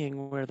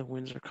 seeing where the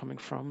winds are coming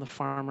from, the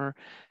farmer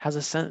has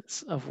a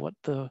sense of what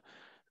the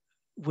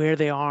where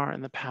they are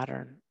in the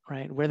pattern,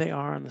 right? Where they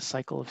are in the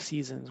cycle of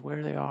seasons,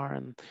 where they are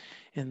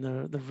in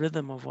the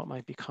rhythm of what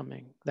might be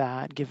coming,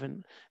 that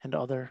given and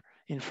other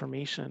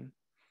information.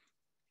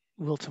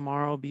 Will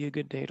tomorrow be a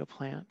good day to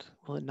plant?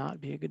 Will it not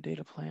be a good day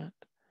to plant?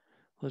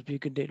 Will it be a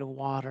good day to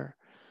water?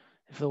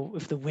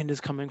 If the wind is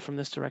coming from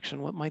this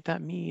direction, what might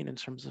that mean in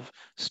terms of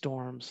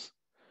storms,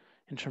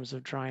 in terms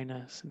of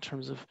dryness, in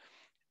terms of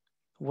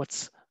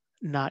what's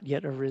not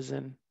yet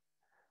arisen,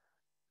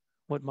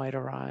 what might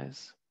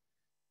arise?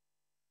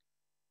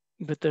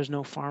 But there's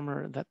no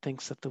farmer that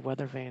thinks that the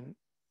weather vane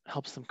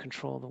helps them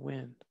control the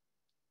wind,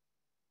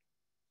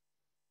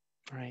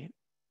 right?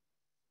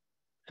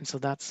 And so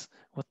that's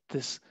what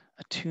this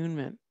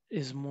attunement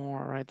is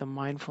more, right? The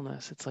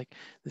mindfulness, it's like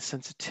the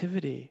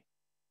sensitivity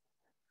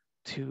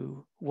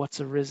to what's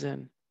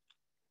arisen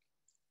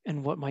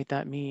and what might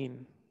that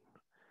mean,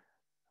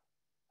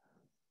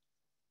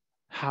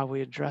 how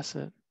we address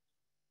it.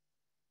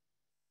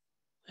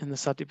 In the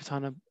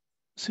Satipatthana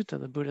Sutta,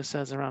 the Buddha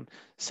says around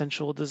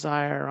sensual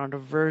desire, around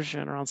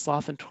aversion, around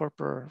sloth and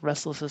torpor,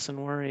 restlessness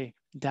and worry,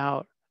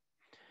 doubt.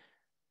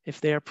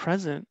 If they are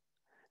present,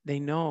 they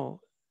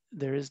know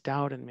there is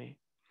doubt in me.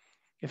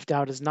 If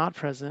doubt is not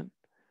present,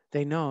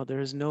 they know there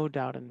is no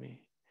doubt in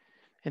me.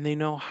 And they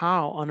know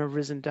how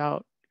unarisen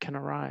doubt can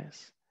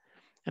arise,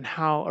 and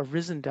how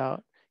arisen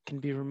doubt can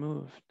be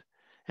removed,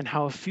 and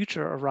how a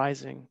future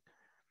arising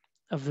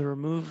of the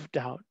removed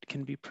doubt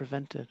can be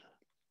prevented.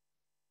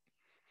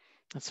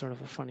 That's sort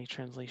of a funny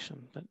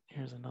translation, but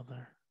here's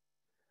another.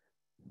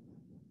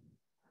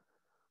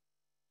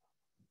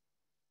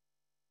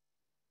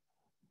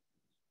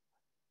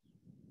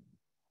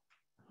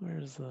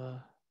 Where's the.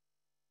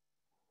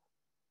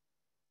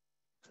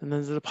 And then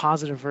there's the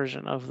positive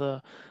version of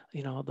the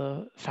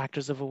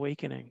factors of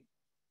awakening.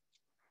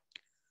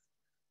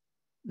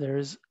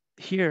 There's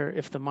here,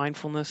 if the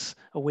mindfulness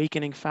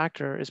awakening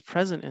factor is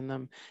present in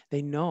them,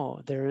 they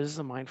know there is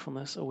a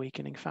mindfulness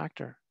awakening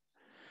factor.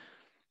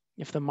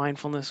 If the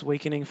mindfulness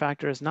awakening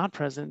factor is not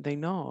present, they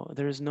know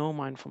there is no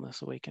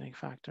mindfulness awakening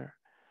factor.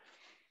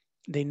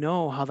 They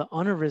know how the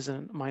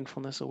unarisen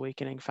mindfulness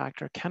awakening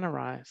factor can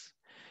arise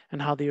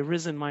and how the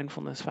arisen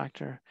mindfulness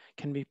factor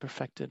can be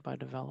perfected by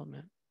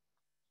development.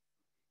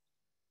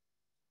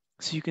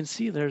 So you can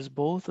see there's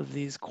both of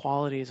these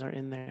qualities are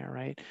in there,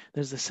 right?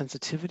 There's the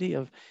sensitivity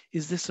of,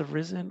 is this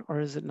arisen or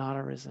is it not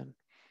arisen?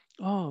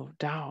 Oh,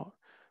 doubt.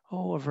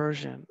 Oh,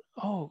 aversion.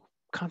 Oh,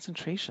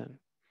 concentration.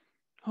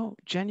 Oh,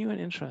 genuine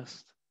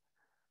interest,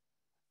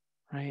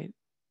 right?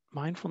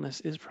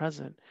 Mindfulness is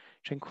present.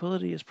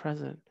 Tranquility is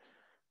present.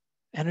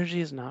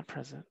 Energy is not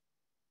present,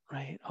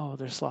 right? Oh,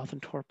 there's sloth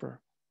and torpor.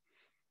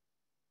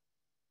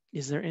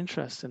 Is there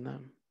interest in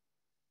them,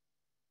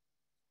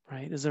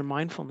 right? Is there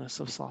mindfulness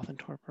of sloth and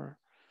torpor?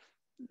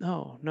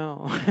 No,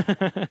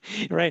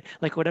 right?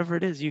 Like whatever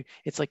it is,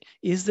 it's like,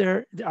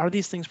 are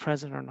these things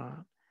present or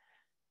not?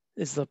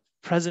 Is the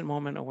present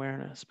moment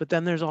awareness. But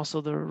then there's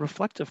also the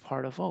reflective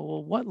part of, oh,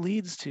 well, what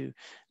leads to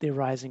the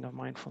arising of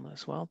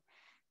mindfulness? Well,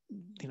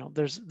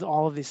 there's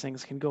all of these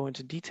things can go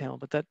into detail,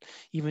 but that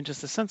even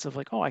just a sense of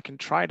like, oh, I can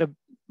try to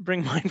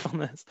bring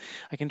mindfulness.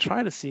 I can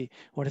try to see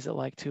what is it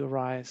like to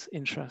arise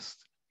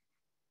interest.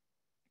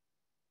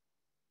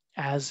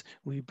 As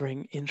we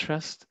bring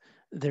interest,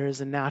 there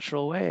is a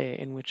natural way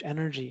in which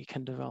energy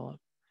can develop.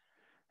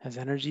 As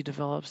energy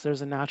develops,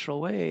 there's a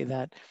natural way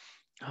that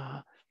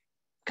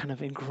kind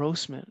of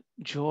engrossment,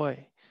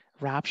 joy,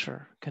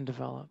 rapture can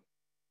develop.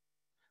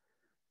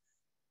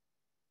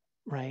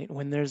 Right?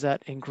 When there's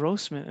that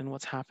engrossment in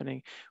what's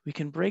happening, we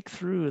can break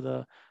through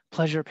the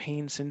pleasure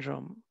pain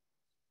syndrome,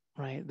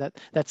 right?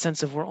 That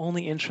sense of we're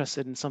only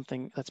interested in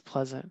something that's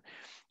pleasant,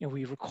 and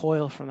we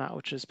recoil from that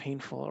which is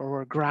painful, or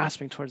we're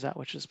grasping towards that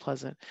which is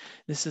pleasant.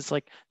 This is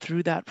like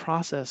through that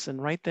process,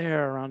 and right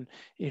there around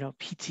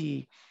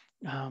PT,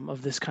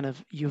 of this kind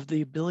of, you have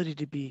the ability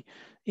to be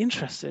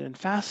interested and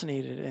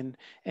fascinated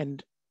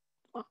and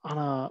on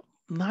a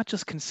not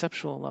just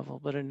conceptual level,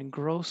 but an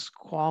engrossed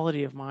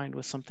quality of mind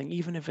with something,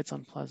 even if it's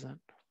unpleasant.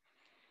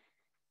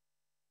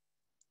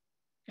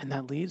 And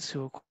that leads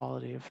to a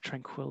quality of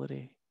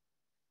tranquility,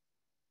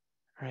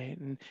 right?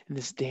 And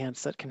this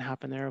dance that can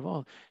happen there of,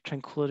 oh,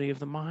 tranquility of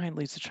the mind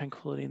leads to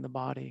tranquility in the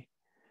body.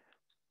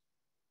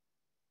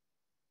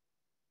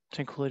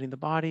 Tranquility in the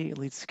body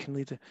can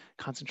lead to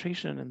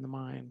concentration in the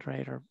mind,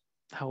 right? Or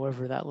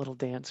however that little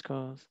dance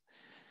goes.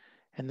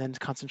 And then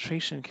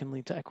concentration can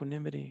lead to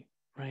equanimity,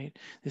 right?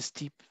 This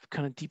deep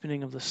kind of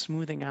deepening of the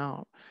smoothing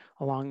out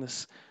along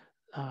this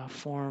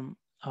form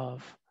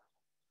of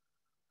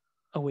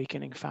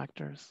awakening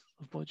factors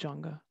of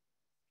Bojjhanga.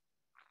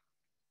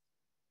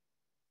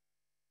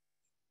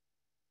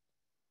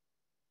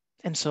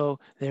 And so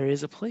there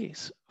is a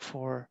place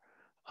for,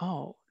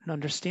 an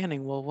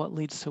understanding, well, what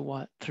leads to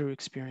what through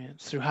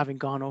experience, through having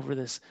gone over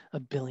this a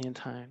billion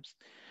times.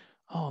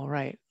 Oh,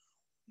 right.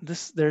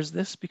 There's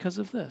this because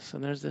of this,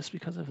 and there's this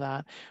because of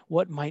that.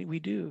 What might we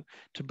do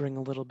to bring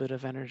a little bit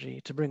of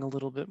energy, to bring a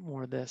little bit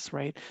more of this,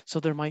 right? So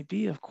there might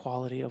be a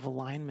quality of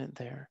alignment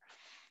there,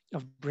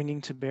 of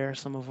bringing to bear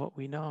some of what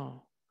we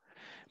know.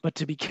 but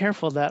to be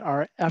careful that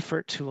our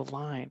effort to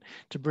align,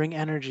 to bring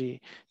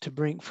energy, to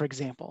bring, for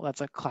example,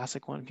 that's a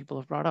classic one people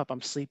have brought up.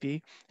 I'm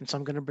sleepy, and so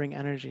I'm going to bring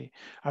energy.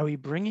 Are we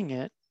bringing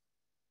it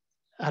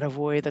out of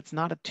a way that's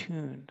not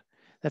attuned,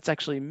 that's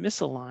actually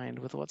misaligned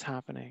with what's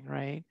happening,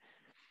 right?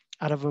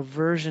 Out of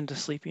aversion to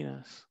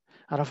sleepiness,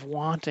 out of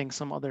wanting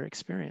some other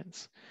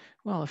experience.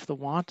 Well, if the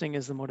wanting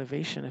is the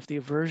motivation, if the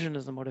aversion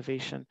is the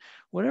motivation,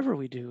 whatever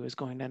we do is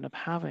going to end up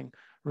having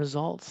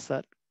results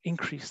that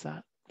increase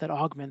that, that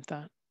augment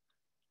that.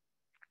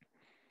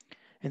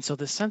 And so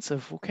this sense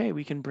of, okay,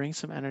 we can bring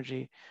some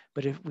energy,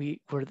 but if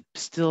we're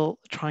still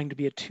trying to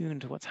be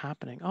attuned to what's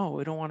happening, oh,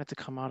 we don't want it to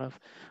come out of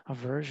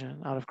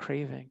aversion, out of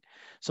craving.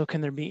 So can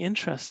there be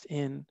interest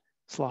in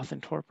sloth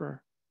and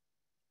torpor?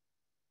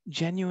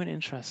 Genuine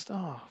interest.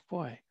 Oh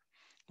boy,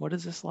 what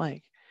is this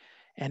like?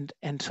 And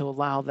to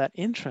allow that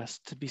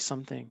interest to be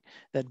something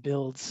that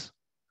builds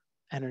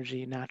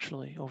energy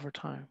naturally over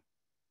time.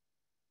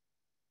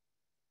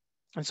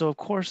 And so of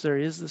course there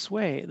is this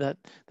way that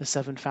the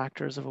 7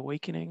 factors of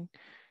awakening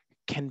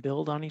can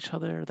build on each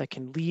other, that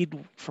can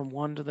lead from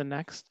one to the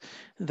next.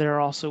 There are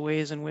also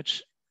ways in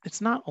which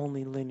it's not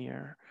only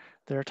linear.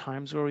 There are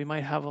times where we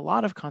might have a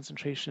lot of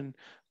concentration,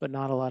 but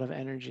not a lot of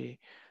energy.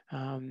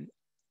 Um,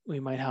 we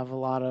might have a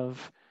lot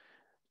of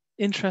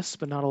interest,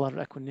 but not a lot of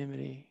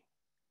equanimity,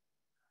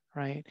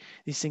 right?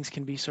 These things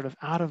can be sort of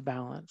out of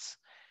balance.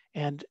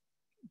 And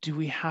do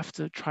we have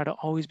to try to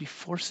always be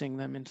forcing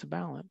them into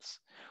balance?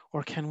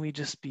 Or can we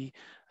just be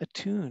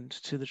attuned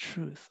to the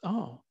truth?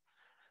 Oh,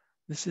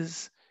 this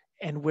is,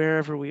 and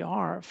wherever we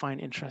are,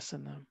 find interest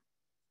in them.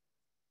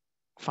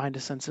 Find a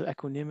sense of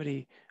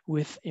equanimity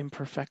with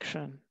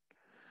imperfection,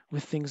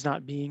 with things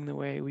not being the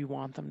way we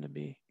want them to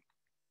be.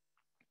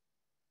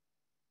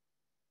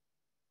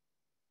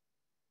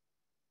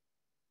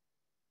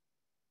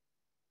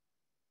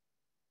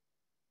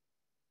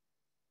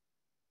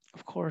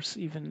 Of course,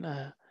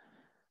 even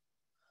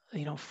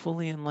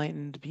fully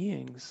enlightened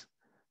beings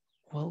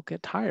will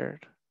get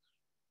tired.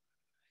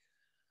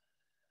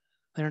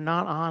 They're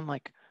not on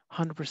like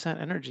 100%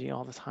 energy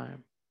all the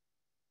time.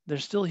 They're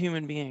still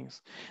human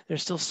beings. They're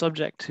still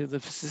subject to the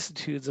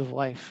vicissitudes of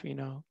life.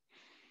 And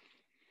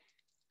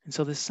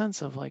so this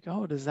sense of like,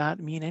 oh, does that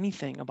mean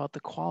anything about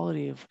the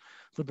quality of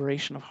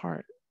liberation of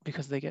heart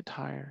because they get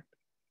tired?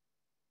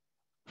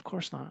 Of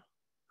course not,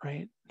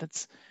 right?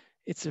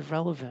 It's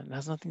irrelevant. It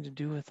has nothing to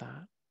do with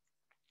that.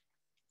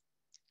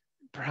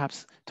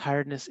 Perhaps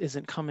tiredness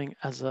isn't coming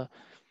as a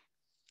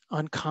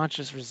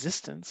unconscious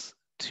resistance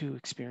to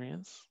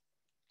experience.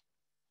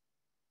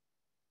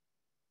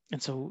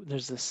 And so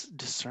there's this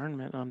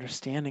discernment,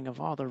 understanding of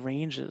all the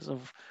ranges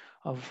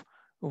of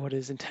what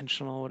is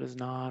intentional, what is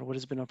not, what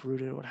has been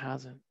uprooted, what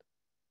hasn't.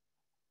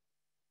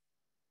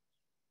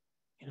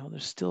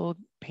 There's still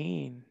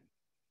pain,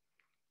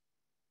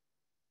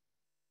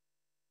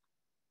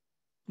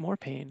 more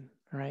pain,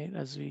 right?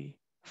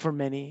 For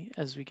many,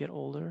 as we get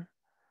older.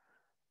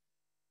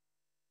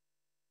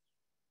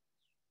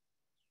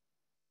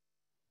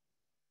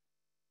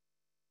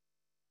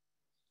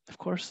 Of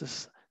course,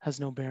 this has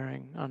no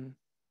bearing on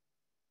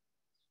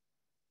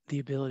the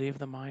ability of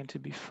the mind to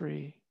be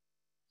free.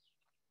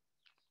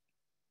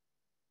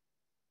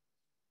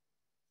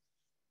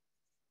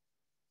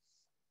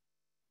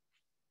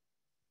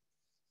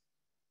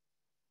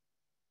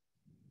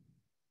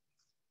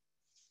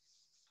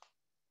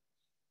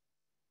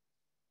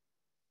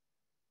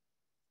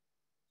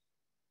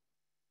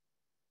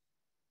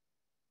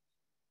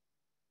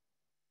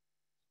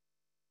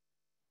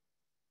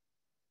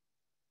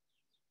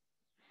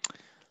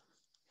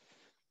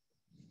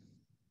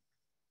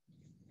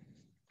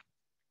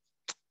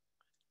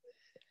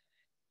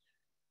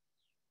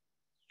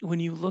 When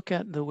you look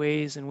at the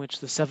ways in which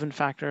the 7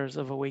 factors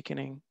of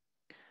awakening,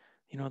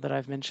 that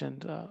I've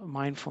mentioned,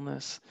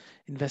 mindfulness,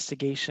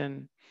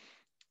 investigation,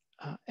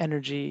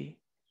 energy,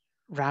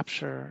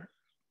 rapture,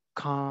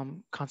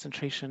 calm,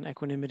 concentration,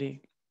 equanimity,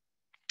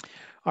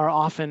 are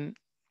often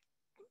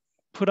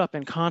put up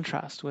in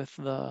contrast with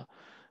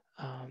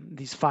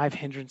these 5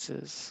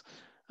 hindrances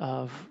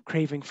of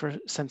craving for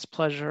sense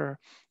pleasure,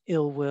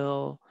 ill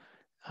will,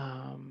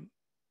 um,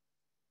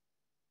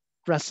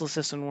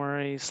 restlessness and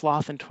worry,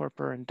 sloth and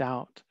torpor, and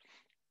doubt.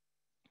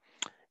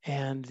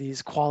 And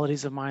these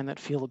qualities of mind that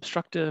feel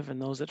obstructive and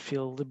those that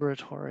feel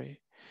liberatory.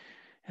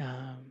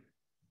 Um,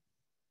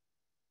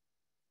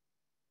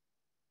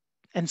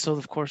 and so,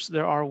 of course,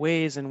 there are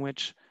ways in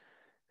which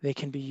they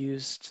can be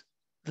used.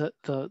 The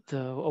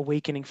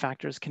awakening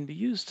factors can be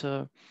used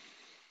to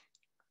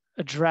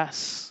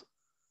address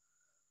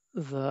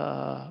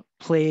the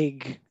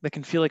plague that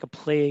can feel like a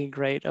plague,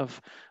 right, of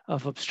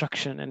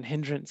obstruction and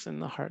hindrance in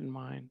the heart and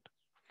mind.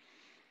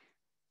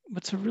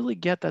 But to really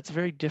get that's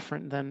very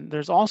different than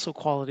there's also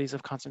qualities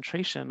of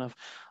concentration,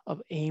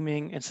 of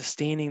aiming and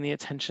sustaining the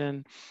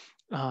attention,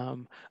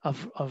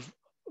 of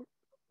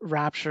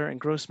rapture,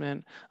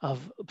 engrossment,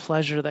 of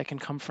pleasure that can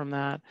come from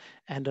that,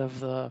 and of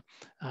the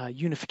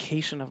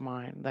unification of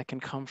mind that can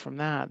come from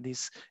that,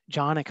 these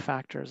jhanic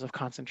factors of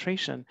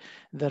concentration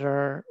that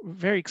are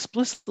very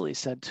explicitly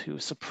said to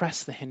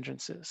suppress the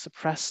hindrances,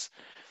 suppress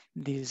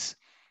these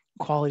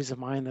qualities of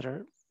mind that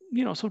are,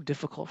 so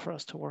difficult for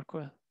us to work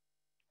with.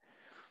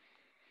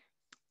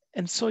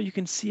 And so you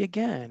can see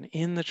again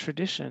in the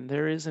tradition,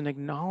 there is an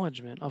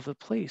acknowledgement of the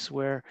place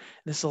where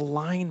this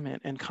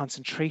alignment and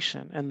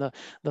concentration and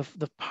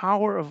the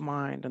power of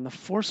mind and the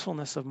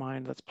forcefulness of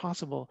mind that's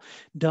possible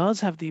does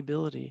have the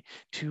ability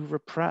to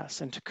repress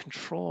and to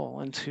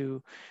control and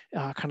to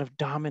kind of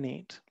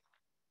dominate.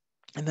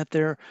 And that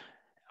there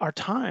are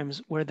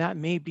times where that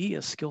may be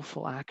a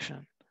skillful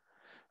action,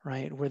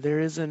 right? Where there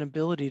is an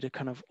ability to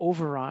kind of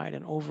override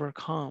and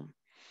overcome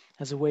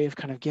as a way of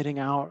kind of getting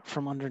out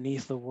from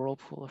underneath the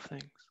whirlpool of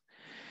things.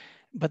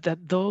 But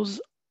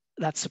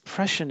that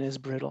suppression is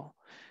brittle,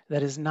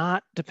 that is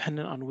not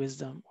dependent on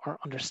wisdom or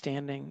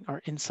understanding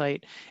or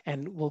insight,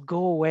 and will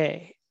go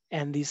away,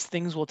 and these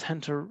things will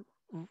tend to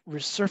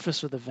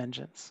resurface with a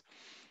vengeance,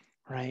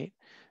 right?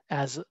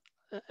 As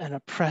an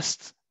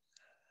oppressed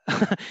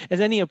as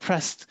any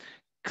oppressed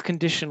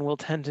condition will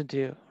tend to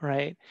do,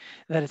 right?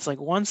 That it's like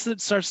once it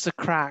starts to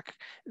crack,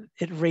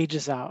 it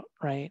rages out,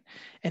 right?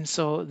 And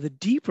so the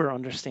deeper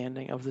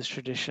understanding of this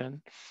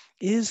tradition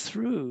is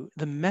through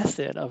the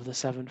method of the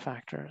seven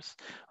factors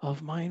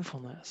of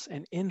mindfulness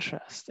and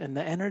interest and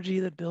the energy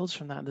that builds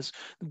from that, this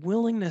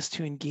willingness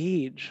to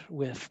engage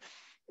with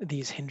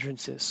these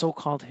hindrances,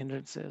 so-called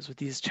hindrances, with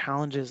these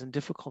challenges and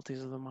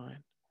difficulties of the mind.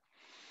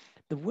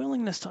 The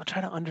willingness to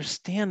try to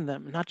understand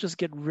them, not just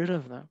get rid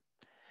of them,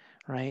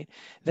 right?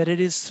 That it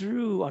is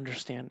through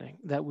understanding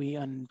that we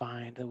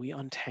unbind, that we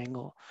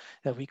untangle,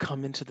 that we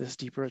come into this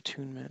deeper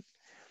attunement.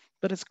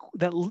 But it's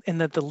that, and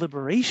that the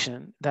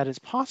liberation that is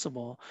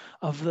possible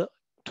of the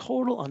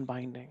total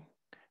unbinding.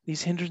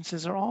 These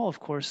hindrances are all, of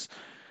course,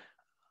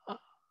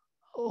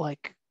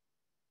 like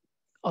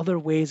other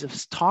ways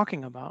of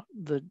talking about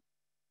the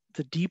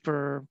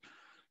deeper,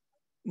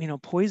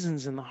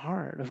 poisons in the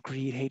heart of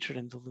greed, hatred,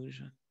 and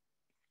delusion.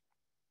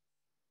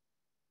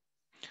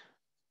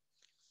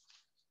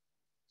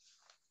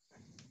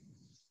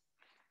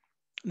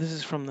 This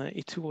is from the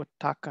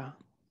Ituotaka,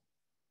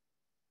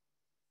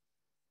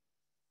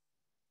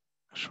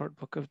 a short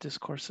book of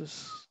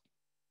discourses.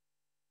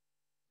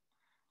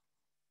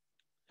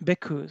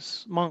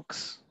 Bhikkhus,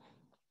 monks,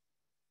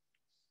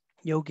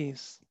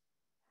 yogis,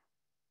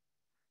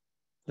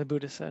 the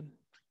Buddha said,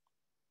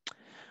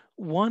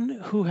 one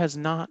who has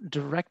not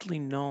directly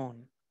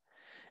known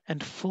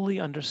and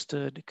fully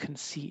understood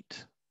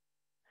conceit,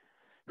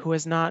 who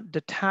has not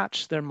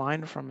detached their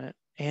mind from it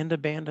and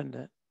abandoned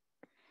it,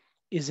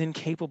 is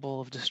incapable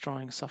of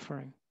destroying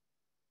suffering.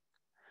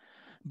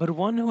 But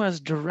one who has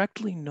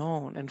directly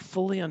known and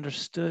fully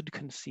understood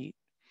conceit,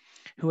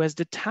 who has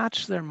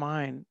detached their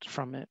mind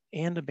from it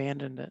and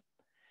abandoned it,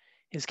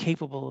 is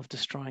capable of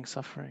destroying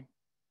suffering.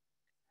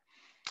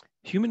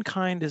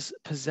 Humankind is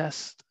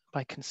possessed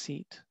by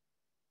conceit,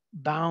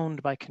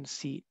 bound by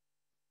conceit,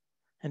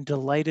 and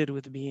delighted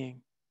with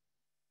being.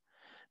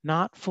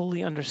 Not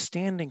fully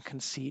understanding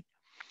conceit,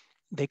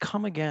 they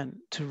come again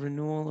to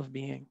renewal of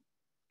being.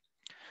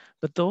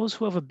 But those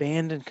who have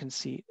abandoned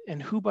conceit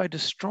and who by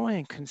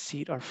destroying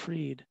conceit are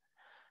freed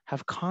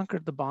have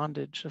conquered the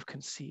bondage of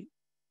conceit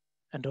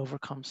and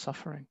overcome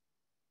suffering.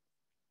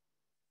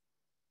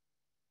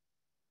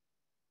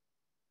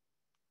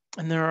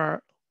 And there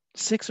are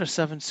 6 or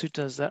 7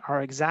 suttas that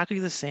are exactly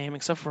the same,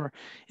 except for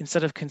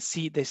instead of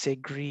conceit, they say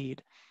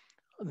greed.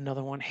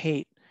 Another one,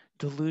 hate,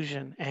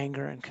 delusion,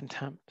 anger, and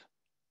contempt.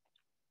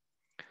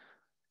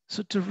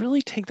 So to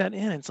really take that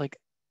in, it's like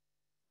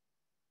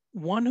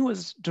one who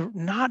has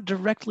not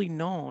directly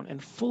known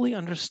and fully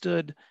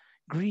understood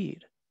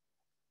greed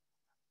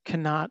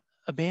cannot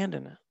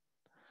abandon it,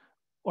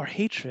 or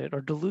hatred,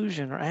 or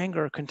delusion, or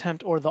anger, or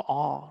contempt, or the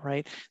awe,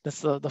 right? That's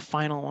the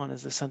final one,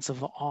 is the sense of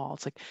the awe.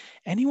 It's like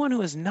anyone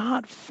who has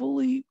not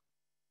fully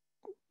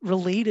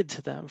related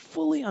to them,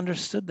 fully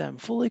understood them,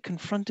 fully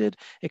confronted,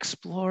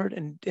 explored,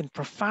 and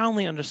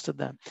profoundly understood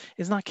them,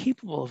 is not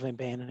capable of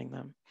abandoning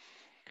them.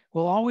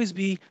 Will always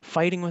be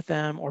fighting with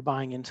them or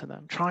buying into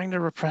them, trying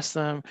to repress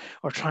them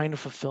or trying to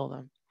fulfill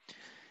them.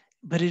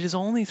 But it is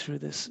only through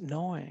this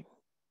knowing,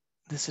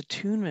 this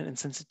attunement and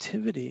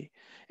sensitivity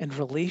and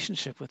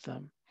relationship with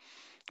them,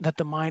 that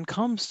the mind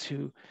comes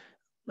to,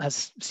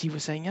 as Steve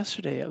was saying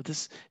yesterday, of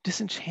this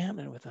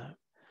disenchantment with them,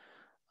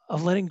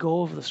 of letting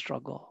go of the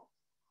struggle,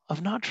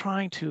 of not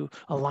trying to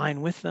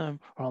align with them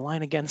or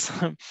align against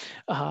them,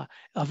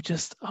 of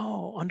just,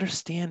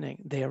 understanding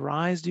they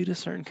arise due to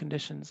certain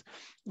conditions,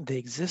 they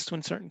exist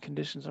when certain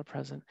conditions are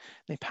present,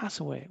 they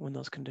pass away when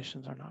those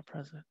conditions are not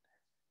present.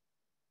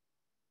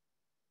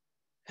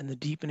 And the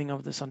deepening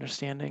of this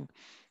understanding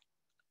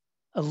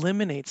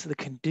eliminates the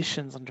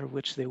conditions under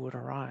which they would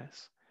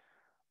arise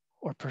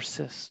or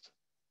persist,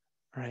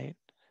 right?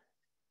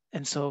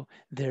 And so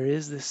there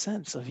is this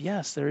sense of,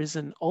 yes, there is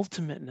an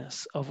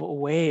ultimateness of a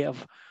way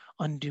of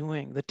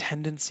undoing the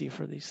tendency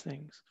for these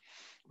things.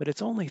 but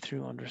it's only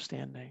through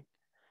understanding.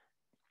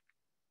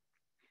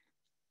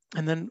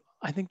 And then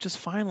I think just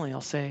finally, I'll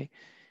say,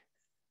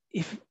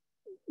 if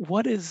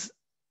what is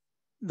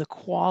the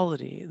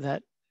quality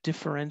that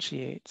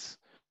differentiates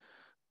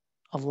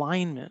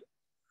alignment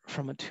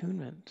from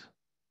attunement?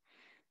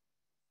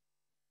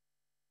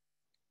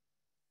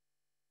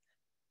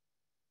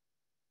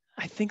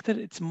 I think that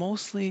it's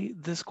mostly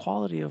this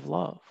quality of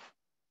love,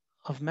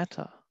 of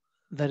metta,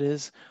 that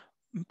is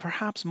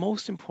perhaps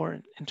most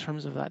important in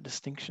terms of that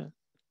distinction.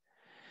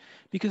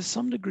 Because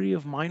some degree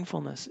of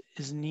mindfulness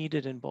is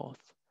needed in both,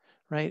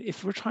 right?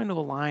 If we're trying to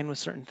align with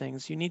certain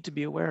things, you need to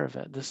be aware of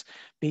it, this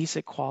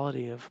basic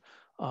quality of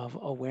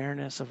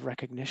awareness, of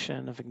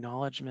recognition, of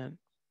acknowledgement.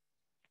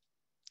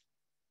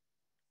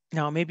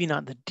 Now, maybe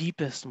not the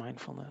deepest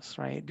mindfulness,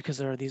 right? Because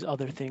there are these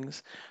other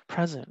things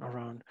present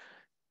around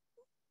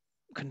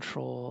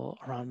control,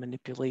 around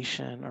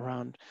manipulation,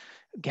 around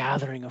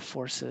gathering of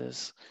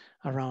forces,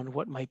 around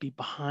what might be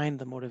behind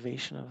the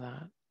motivation of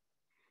that.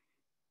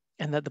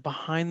 And that the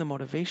behind the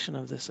motivation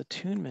of this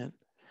attunement,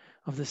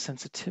 of this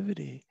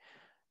sensitivity,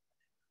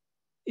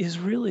 is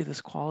really this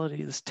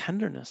quality, this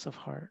tenderness of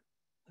heart,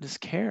 this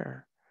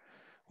care,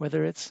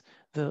 whether it's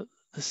the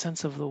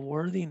sense of the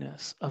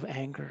worthiness of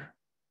anger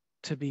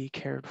to be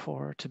cared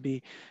for, to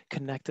be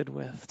connected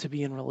with, to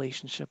be in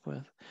relationship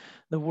with,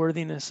 the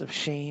worthiness of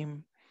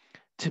shame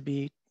to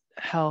be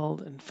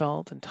held and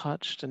felt and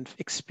touched and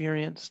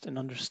experienced and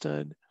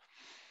understood.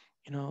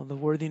 You know, the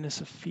worthiness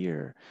of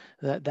fear,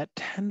 that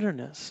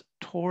tenderness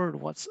toward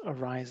what's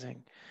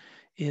arising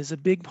is a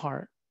big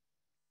part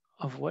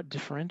of what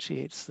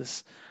differentiates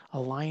this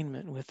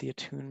alignment with the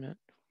attunement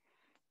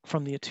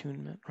from the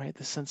attunement, right?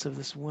 The sense of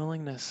this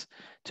willingness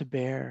to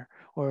bear,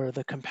 or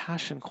the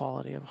compassion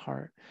quality of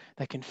heart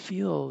that can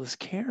feel this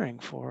caring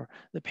for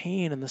the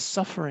pain and the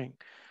suffering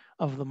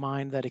of the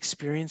mind that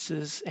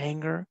experiences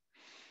anger,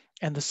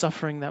 and the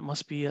suffering that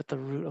must be at the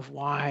root of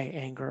why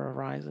anger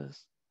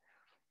arises.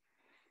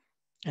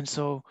 And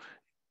so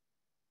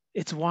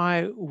it's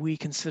why we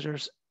consider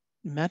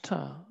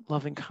metta,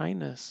 loving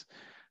kindness,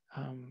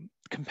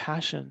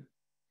 compassion,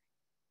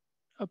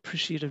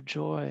 appreciative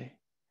joy,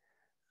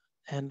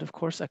 and of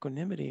course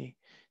equanimity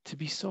to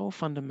be so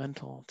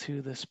fundamental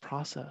to this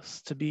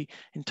process, to be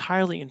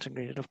entirely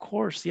integrated. Of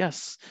course,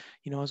 yes,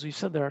 you know, as we've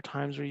said, there are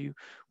times where you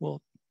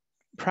will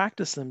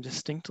practice them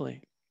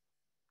distinctly,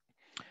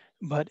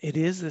 but it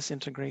is this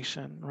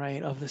integration,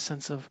 right, of the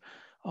sense of,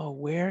 oh,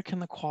 where can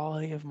the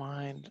quality of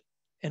mind,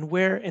 and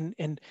where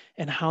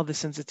and how the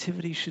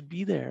sensitivity should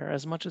be there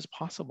as much as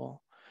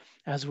possible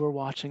as we're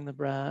watching the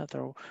breath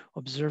or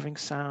observing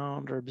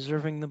sound or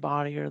observing the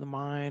body or the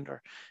mind or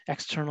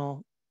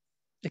external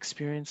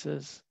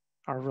experiences,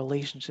 our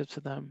relationship to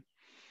them.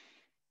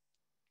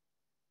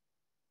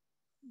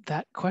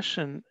 That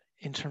question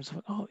in terms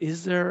of, oh,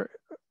 is there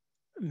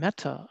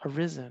metta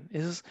arisen?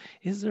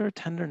 Is there a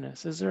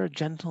tenderness? Is there a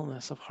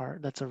gentleness of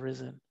heart that's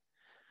arisen?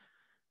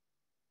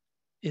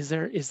 Is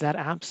that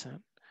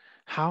absent?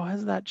 How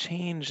has that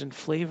changed and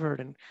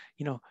flavored and,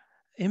 you know,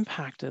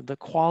 impacted the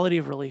quality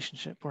of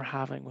relationship we're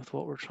having with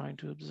what we're trying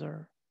to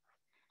observe?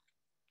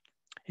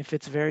 If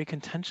it's very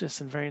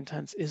contentious and very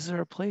intense, is there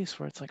a place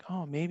where it's like,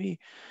 oh, maybe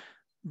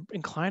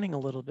inclining a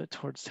little bit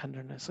towards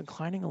tenderness,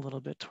 inclining a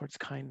little bit towards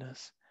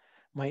kindness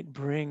might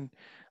bring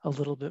a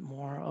little bit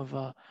more of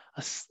a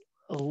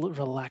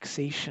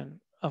relaxation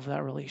of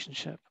that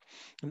relationship,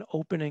 an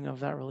opening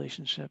of that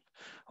relationship,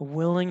 a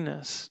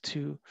willingness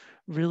to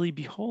really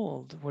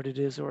behold what it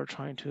is that we're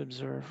trying to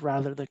observe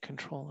rather than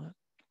control it.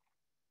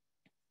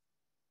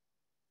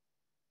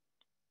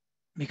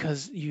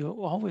 Because you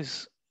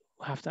always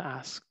have to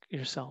ask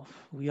yourself,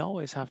 we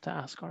always have to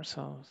ask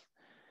ourselves,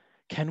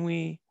 can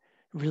we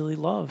really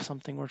love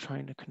something we're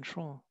trying to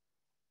control?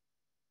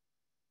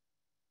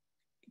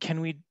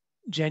 Can we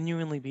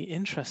genuinely be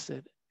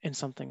interested in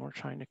something we're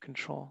trying to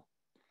control?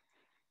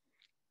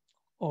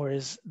 Or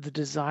is the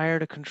desire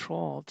to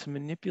control, to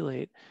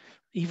manipulate,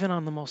 even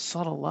on the most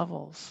subtle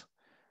levels,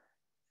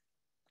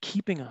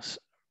 keeping us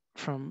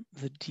from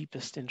the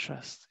deepest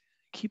interest,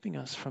 keeping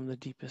us from the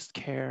deepest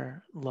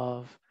care,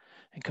 love,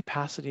 and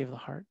capacity of the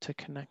heart to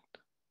connect?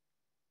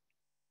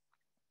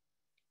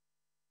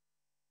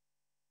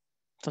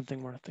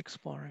 Something worth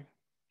exploring.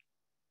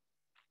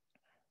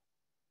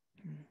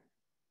 Hmm.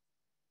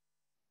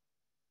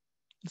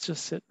 Let's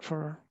just sit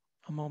for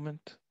a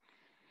moment.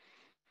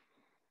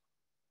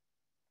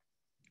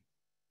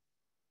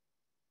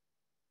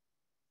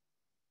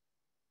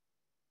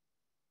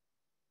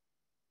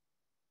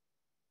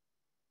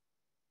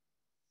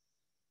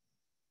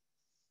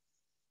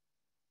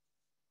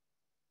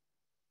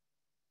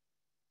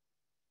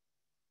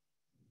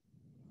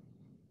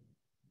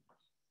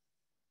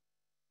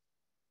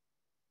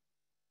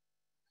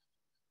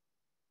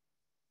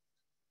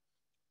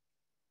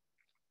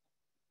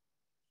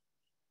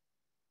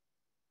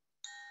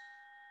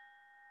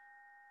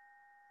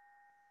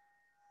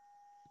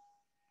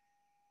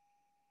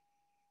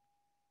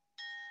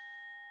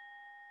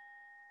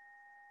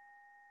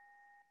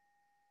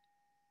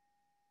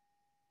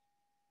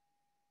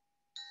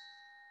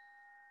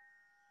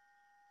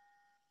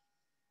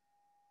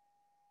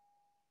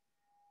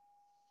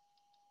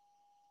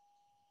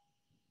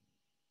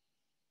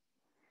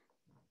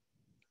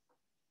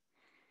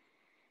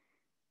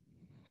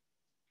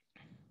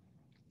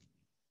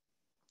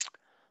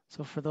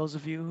 So for those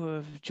of you who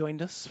have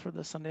joined us for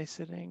the Sunday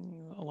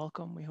sitting,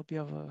 welcome. We hope you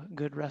have a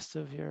good rest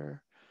of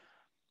your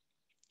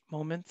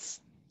moments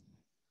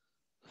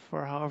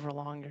for however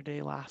long your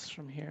day lasts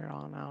from here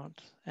on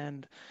out.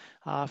 And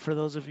for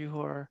those of you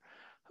who are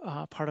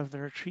part of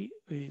the retreat,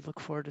 we look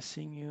forward to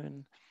seeing you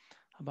in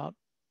about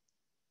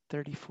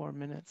 34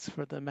 minutes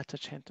for the metta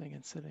chanting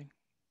and sitting.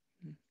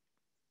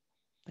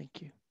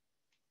 Thank you.